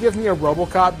 if you give me a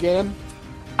RoboCop game,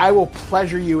 I will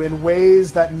pleasure you in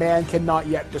ways that man cannot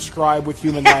yet describe with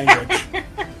human language.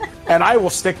 And I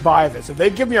will stick by this. If they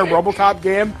give me a RoboCop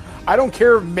game, I don't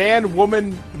care, man,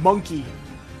 woman, monkey.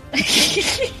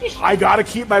 I gotta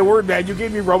keep my word, man. You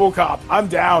gave me RoboCop. I'm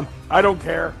down. I don't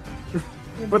care.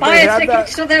 But buy a ticket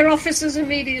to their offices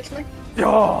immediately.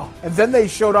 Oh, and then they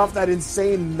showed off that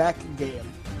insane mech game.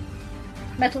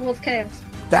 Metal Wolf Chaos.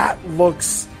 That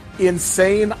looks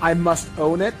insane. I must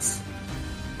own it.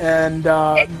 And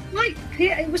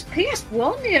it was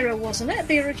PS1 era, wasn't it?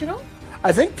 The original?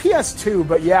 I think PS2,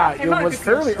 but yeah, it was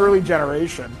fairly early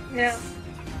generation. Yeah.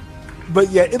 But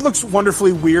yeah, it looks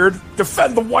wonderfully weird.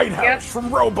 Defend the White House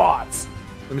from robots.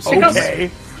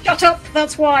 Okay. Shut up,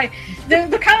 that's why.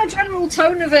 The kind of general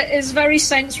tone of it is very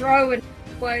Saints Row in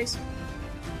ways.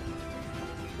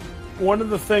 One of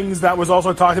the things that was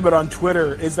also talked about on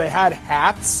Twitter is they had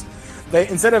hats. They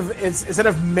instead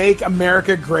of Make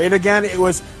America Great Again, it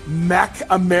was Mech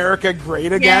America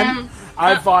Great Again. Yeah.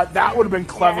 I thought that would have been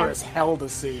clever as hell to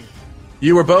see.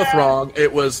 You were both wrong.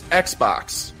 It was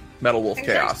Xbox Metal Wolf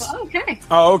Chaos. Okay.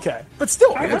 Oh, okay. But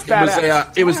still, it's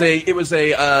badass. It was an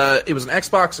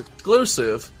Xbox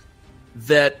exclusive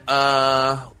that,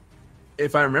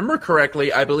 if I remember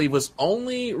correctly, I believe was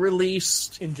only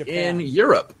released in Japan. In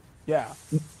Europe. Yeah.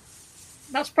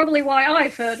 That's probably why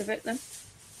I've heard of it then.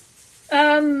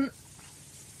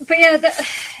 But yeah,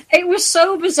 it was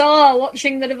so bizarre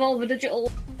watching the Devolver Digital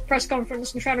press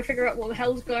conference and trying to figure out what the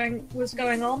hell was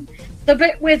going on. The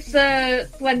bit with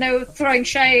when they were throwing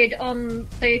shade on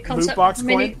the concept of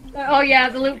mini. Oh yeah,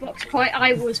 the loot box coin.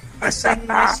 I was pissing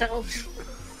myself.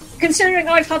 Considering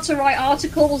I've had to write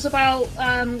articles about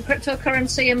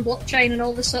cryptocurrency and blockchain and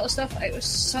all this sort of stuff, it was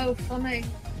so funny.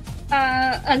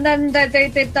 And then they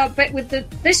did that bit with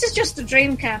this is just a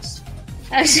Dreamcast.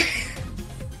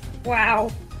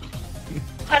 Wow.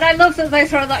 And I love that they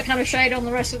throw that kind of shade on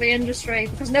the rest of the industry,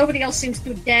 because nobody else seems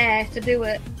to dare to do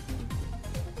it.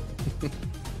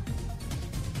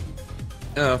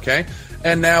 Okay.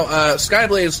 And now,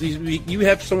 Skyblaze, you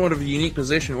have somewhat of a unique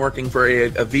position working for a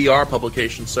VR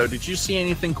publication, so did you see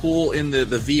anything cool in the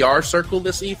VR circle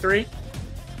this E3?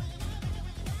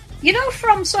 You know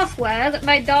From Software that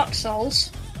made Dark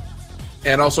Souls?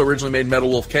 And also originally made Metal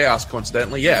Wolf Chaos,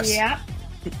 coincidentally, yes. Yeah.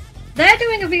 They're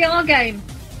doing a VR game.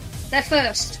 They're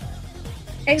first.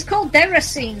 It's called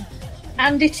Deracine,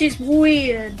 and it is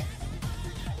weird.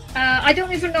 I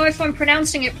don't even know if I'm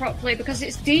pronouncing it properly, because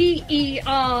it's D-E-R-A-C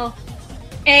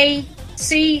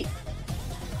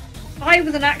I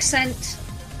with an accent,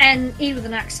 N-E with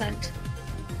an accent.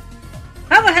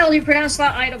 How the hell you pronounce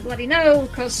that, I don't bloody know,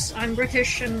 because I'm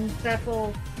British, and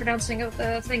therefore pronouncing things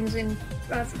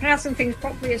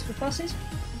properly is for pussies.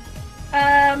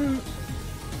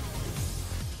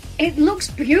 it looks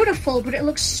beautiful, but it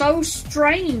looks so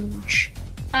strange.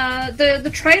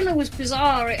 The trailer was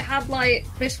bizarre. It had like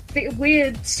this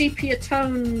weird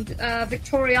sepia-toned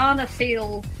Victoriana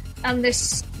feel, and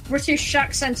this British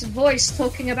accented voice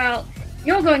talking about,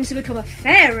 you're going to become a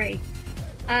fairy.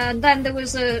 And then there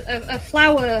was a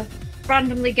flower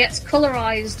randomly gets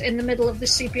colorized in the middle of the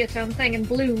sepia-tone thing and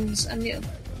blooms. And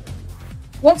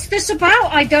what's this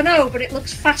about? I don't know, but it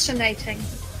looks fascinating.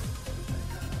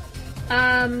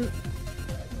 And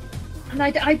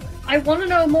I want to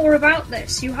know more about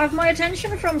this. You have my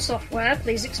attention, From Software.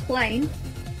 Please explain.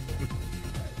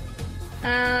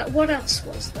 What else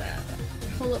was there?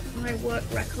 Pull up my work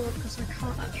record because I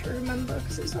can't actually remember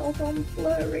because it's all gone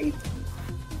blurry.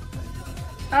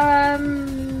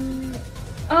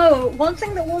 One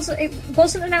thing that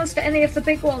wasn't announced at any of the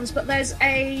big ones, but there's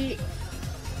a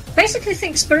basically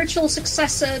think spiritual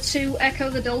successor to Echo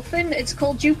the Dolphin. It's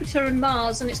called Jupiter and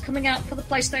Mars, and it's coming out for the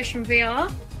PlayStation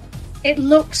VR. It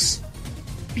looks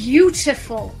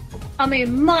beautiful. I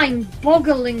mean,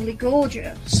 mind-bogglingly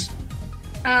gorgeous.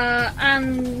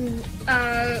 And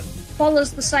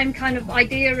follows the same kind of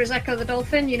idea as Echo the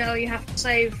Dolphin. You know, you have to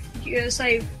save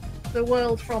the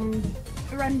world from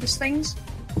horrendous things.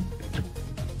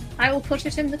 I will put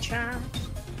it in the chat.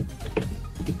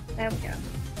 There we go.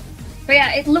 But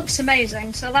yeah, it looks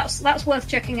amazing, so that's worth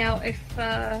checking out if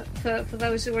for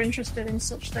those who are interested in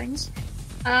such things.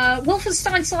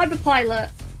 Wolfenstein Cyberpilot.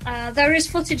 There is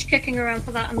footage kicking around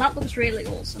for that, and that looks really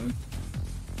awesome.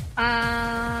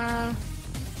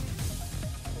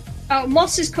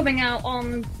 Moss is coming out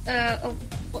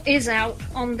is out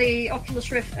on the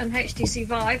Oculus Rift and HTC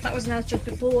Vive. That was announced just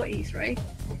before E3.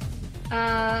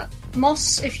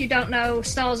 Moss, if you don't know,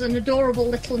 stars an adorable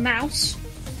little mouse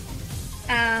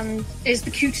and is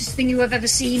the cutest thing you have ever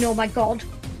seen. Oh my god.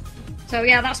 So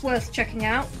yeah, that's worth checking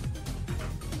out.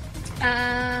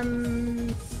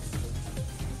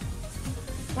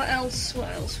 What else?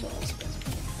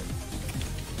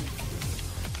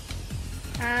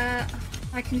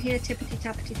 I can hear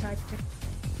tippity-tappity-tappity.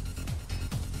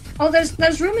 Oh,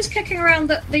 there's rumours kicking around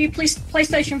that the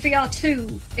PlayStation VR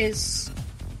 2 is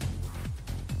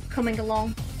coming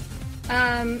along.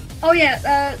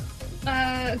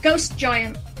 Ghost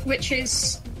Giant, which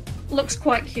looks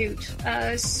quite cute.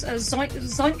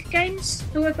 Zoink Games,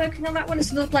 who are working on that one.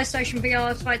 It's another PlayStation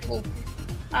VR title.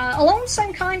 Along the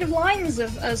same kind of lines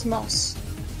as Moss,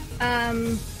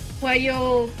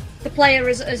 where the player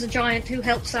is a giant who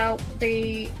helps out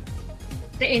the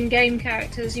in-game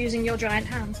characters using your giant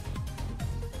hand.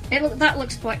 That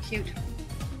looks quite cute.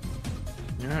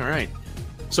 All right.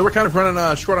 So we're kind of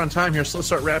running short on time here, so let's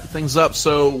start wrapping things up.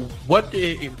 So what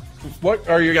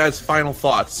are your guys' final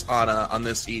thoughts on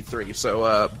this E3?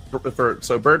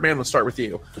 So Birdman, let's start with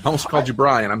you. I almost called you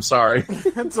Bryan. I'm sorry.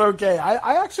 It's okay.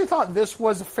 I actually thought this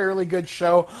was a fairly good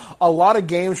show. A lot of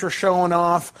games were showing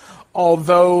off.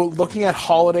 Although, looking at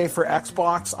holiday for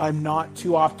Xbox, I'm not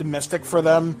too optimistic for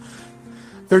them.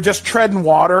 They're just treading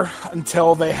water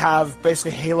until they have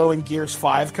basically Halo and Gears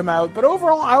 5 come out. But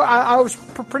overall, I was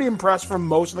pretty impressed from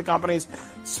most of the companies.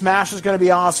 Smash is going to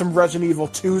be awesome. Resident Evil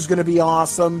 2 is going to be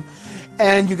awesome.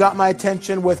 And you got my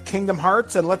attention with Kingdom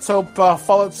Hearts. And let's hope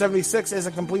Fallout 76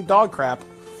 isn't complete dog crap.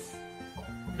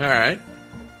 All right.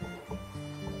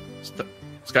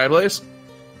 Skyblaze?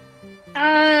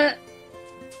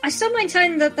 I still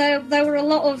maintain that there were a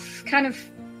lot of kind of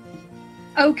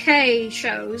okay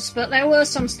shows, but there were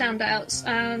some standouts,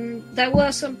 and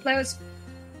there's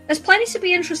plenty to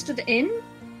be interested in.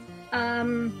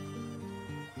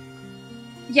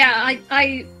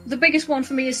 The biggest one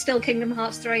for me is still Kingdom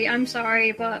Hearts 3. I'm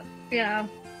sorry, but I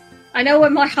know where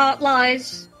my heart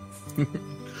lies.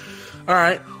 All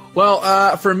right.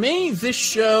 Well, for me, this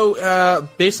show,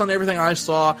 based on everything I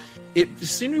saw, it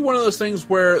seemed to be one of those things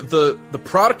where the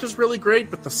product is really great,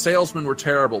 but the salesmen were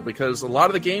terrible, because a lot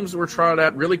of the games that were tried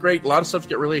out, really great, a lot of stuff to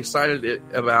get really excited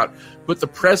about, but the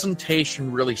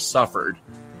presentation really suffered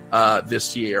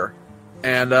this year.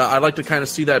 And I'd like to kind of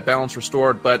see that balance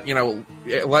restored. But,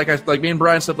 like me and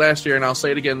Bryan said last year, and I'll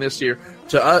say it again this year,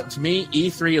 to me,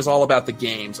 E3 is all about the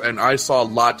games, and I saw a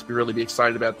lot to really be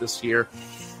excited about this year.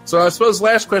 So I suppose the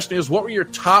last question is, what were your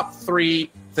top 3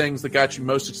 things that got you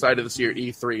most excited this year at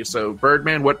E3? So,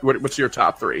 Birdman, what's your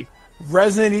top 3?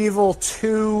 Resident Evil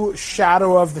 2,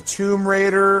 Shadow of the Tomb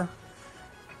Raider,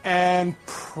 and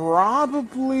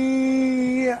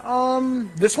probably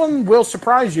this one will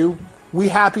surprise you, We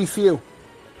Happy Few.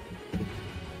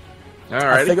 All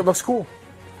right. I think it looks cool.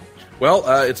 Well,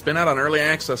 it's been out on early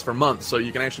access for months, so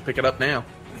you can actually pick it up now.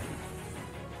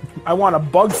 I want a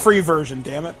bug-free version,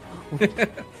 damn it.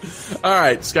 All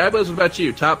right, Skyblaze, what about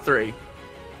you? Top 3?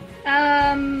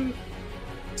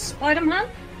 Spider-Man,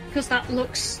 because that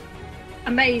looks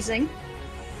amazing.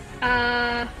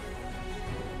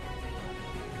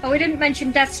 We didn't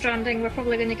mention Death Stranding. We're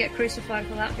probably going to get crucified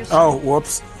for that.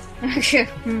 Whoops.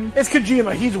 It's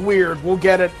Kojima. He's weird. We'll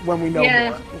get it when we know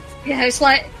more. Yeah, it's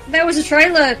like, there was a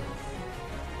trailer.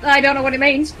 I don't know what it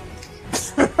means.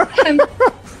 There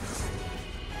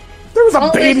was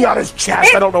a baby on his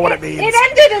chest. I don't know what it means. It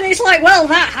ended and it's like, well,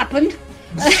 that happened.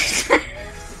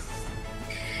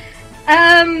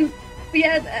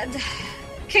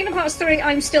 Kingdom Hearts 3,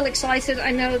 I'm still excited.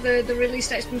 I know the release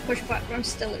date's been pushed back, but I'm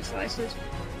still excited.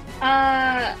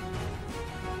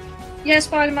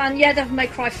 Spider-Man, Devil May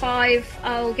Cry 5,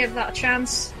 I'll give that a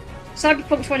chance.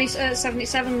 Cyberpunk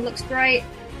 2077 looks great.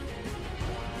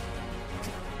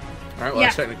 Alright,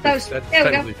 well, that's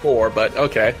technically 4, but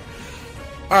okay.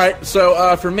 Alright,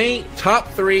 so for me, top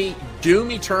 3,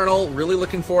 Doom Eternal, really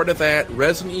looking forward to that.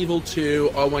 Resident Evil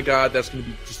 2, oh my god, that's going to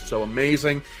be just so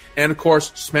amazing. And of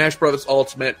course, Smash Brothers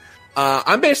Ultimate.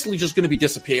 I'm basically just going to be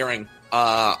disappearing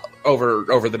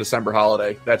over the December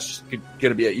holiday. That's going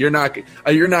to be it. You're not going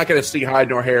to see hide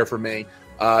nor hair from me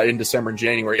in December and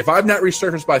January. If I've not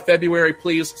resurfaced by February,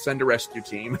 please send a rescue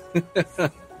team.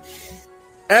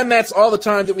 And that's all the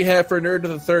time that we have for Nerd to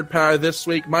the Third Power this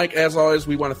week. Mike, as always,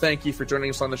 we want to thank you for joining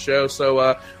us on the show.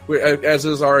 So, as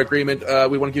is our agreement,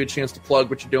 we want to give you a chance to plug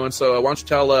what you're doing. So, why don't you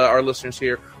tell our listeners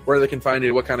here where they can find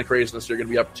you, what kind of craziness you're going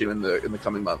to be up to in the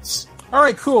coming months. All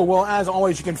right, cool. Well, as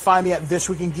always, you can find me at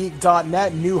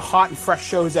thisweekingeek.net. New, hot, and fresh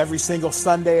shows every single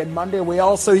Sunday and Monday.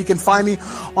 You can find me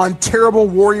on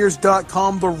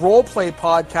terriblewarriors.com, the roleplay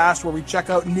podcast, where we check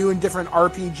out new and different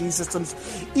RPG systems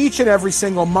each and every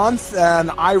single month.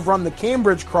 And I run the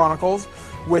Cambridge Chronicles,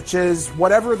 which is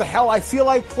whatever the hell I feel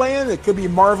like playing. It could be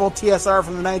Marvel TSR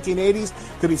from the 1980s.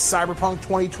 It could be Cyberpunk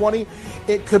 2020.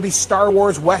 It could be Star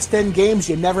Wars West End games.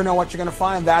 You never know what you're going to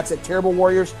find. That's at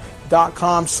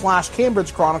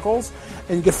terriblewarriors.com/Cambridge Chronicles.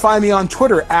 And you can find me on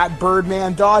Twitter at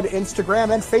Birdman, Dodd,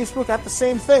 Instagram, and Facebook at the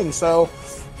same thing. So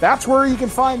that's where you can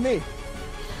find me.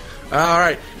 All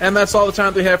right. And that's all the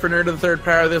time we have for Nerd of the Third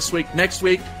Power this week. Next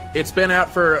week, it's been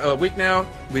out for a week now.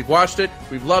 We've watched it.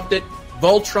 We've loved it.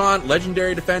 Voltron,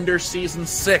 Legendary Defender, Season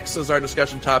 6 is our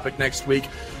discussion topic next week.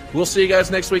 We'll see you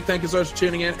guys next week. Thank you so much for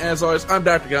tuning in. As always, I'm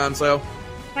Dr. Gonzo.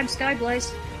 I'm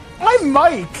Skyblaze. I'm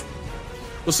Mike.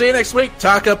 We'll see you next week.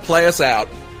 Taka, play us out.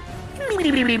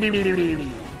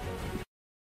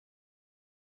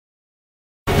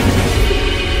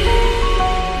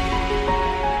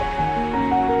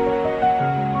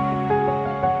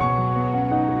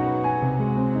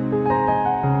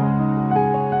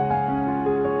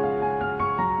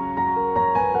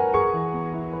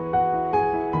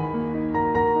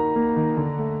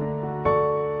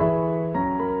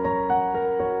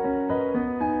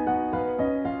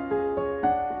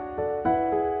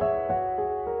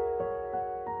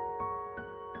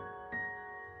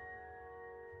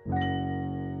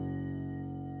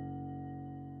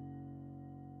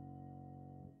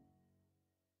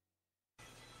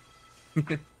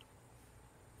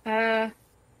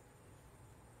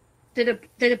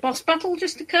 Did a boss battle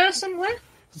just occur somewhere?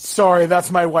 Sorry, that's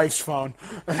my wife's phone.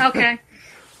 Okay.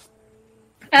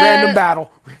 Random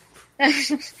battle.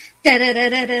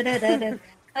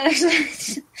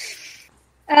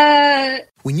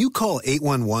 When you call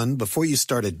 811 before you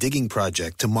start a digging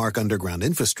project to mark underground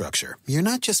infrastructure, you're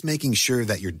not just making sure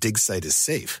that your dig site is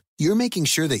safe. You're making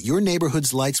sure that your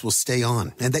neighborhood's lights will stay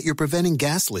on and that you're preventing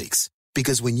gas leaks.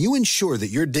 Because when you ensure that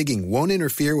your digging won't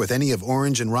interfere with any of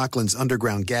Orange and Rockland's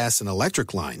underground gas and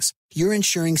electric lines, you're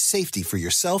ensuring safety for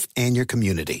yourself and your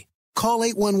community. Call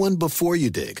 811 before you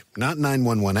dig, not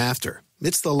 911 after.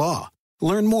 It's the law.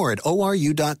 Learn more at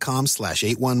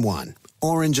oru.com/811.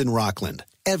 Orange and Rockland.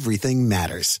 Everything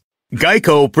matters.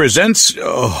 Geico presents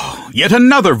yet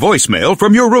another voicemail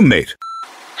from your roommate.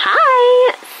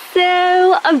 Hi.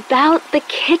 So, about the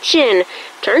kitchen.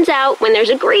 Turns out, when there's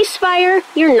a grease fire,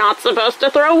 you're not supposed to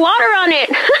throw water on it.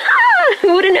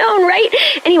 Who would have known, right?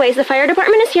 Anyways, the fire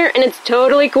department is here, and it's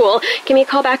totally cool. Give me a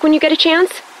call back when you get a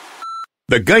chance.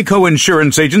 The Geico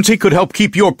Insurance Agency could help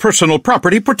keep your personal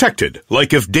property protected,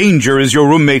 like if danger is your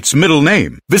roommate's middle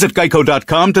name. Visit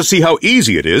geico.com to see how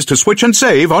easy it is to switch and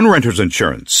save on renter's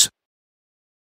insurance.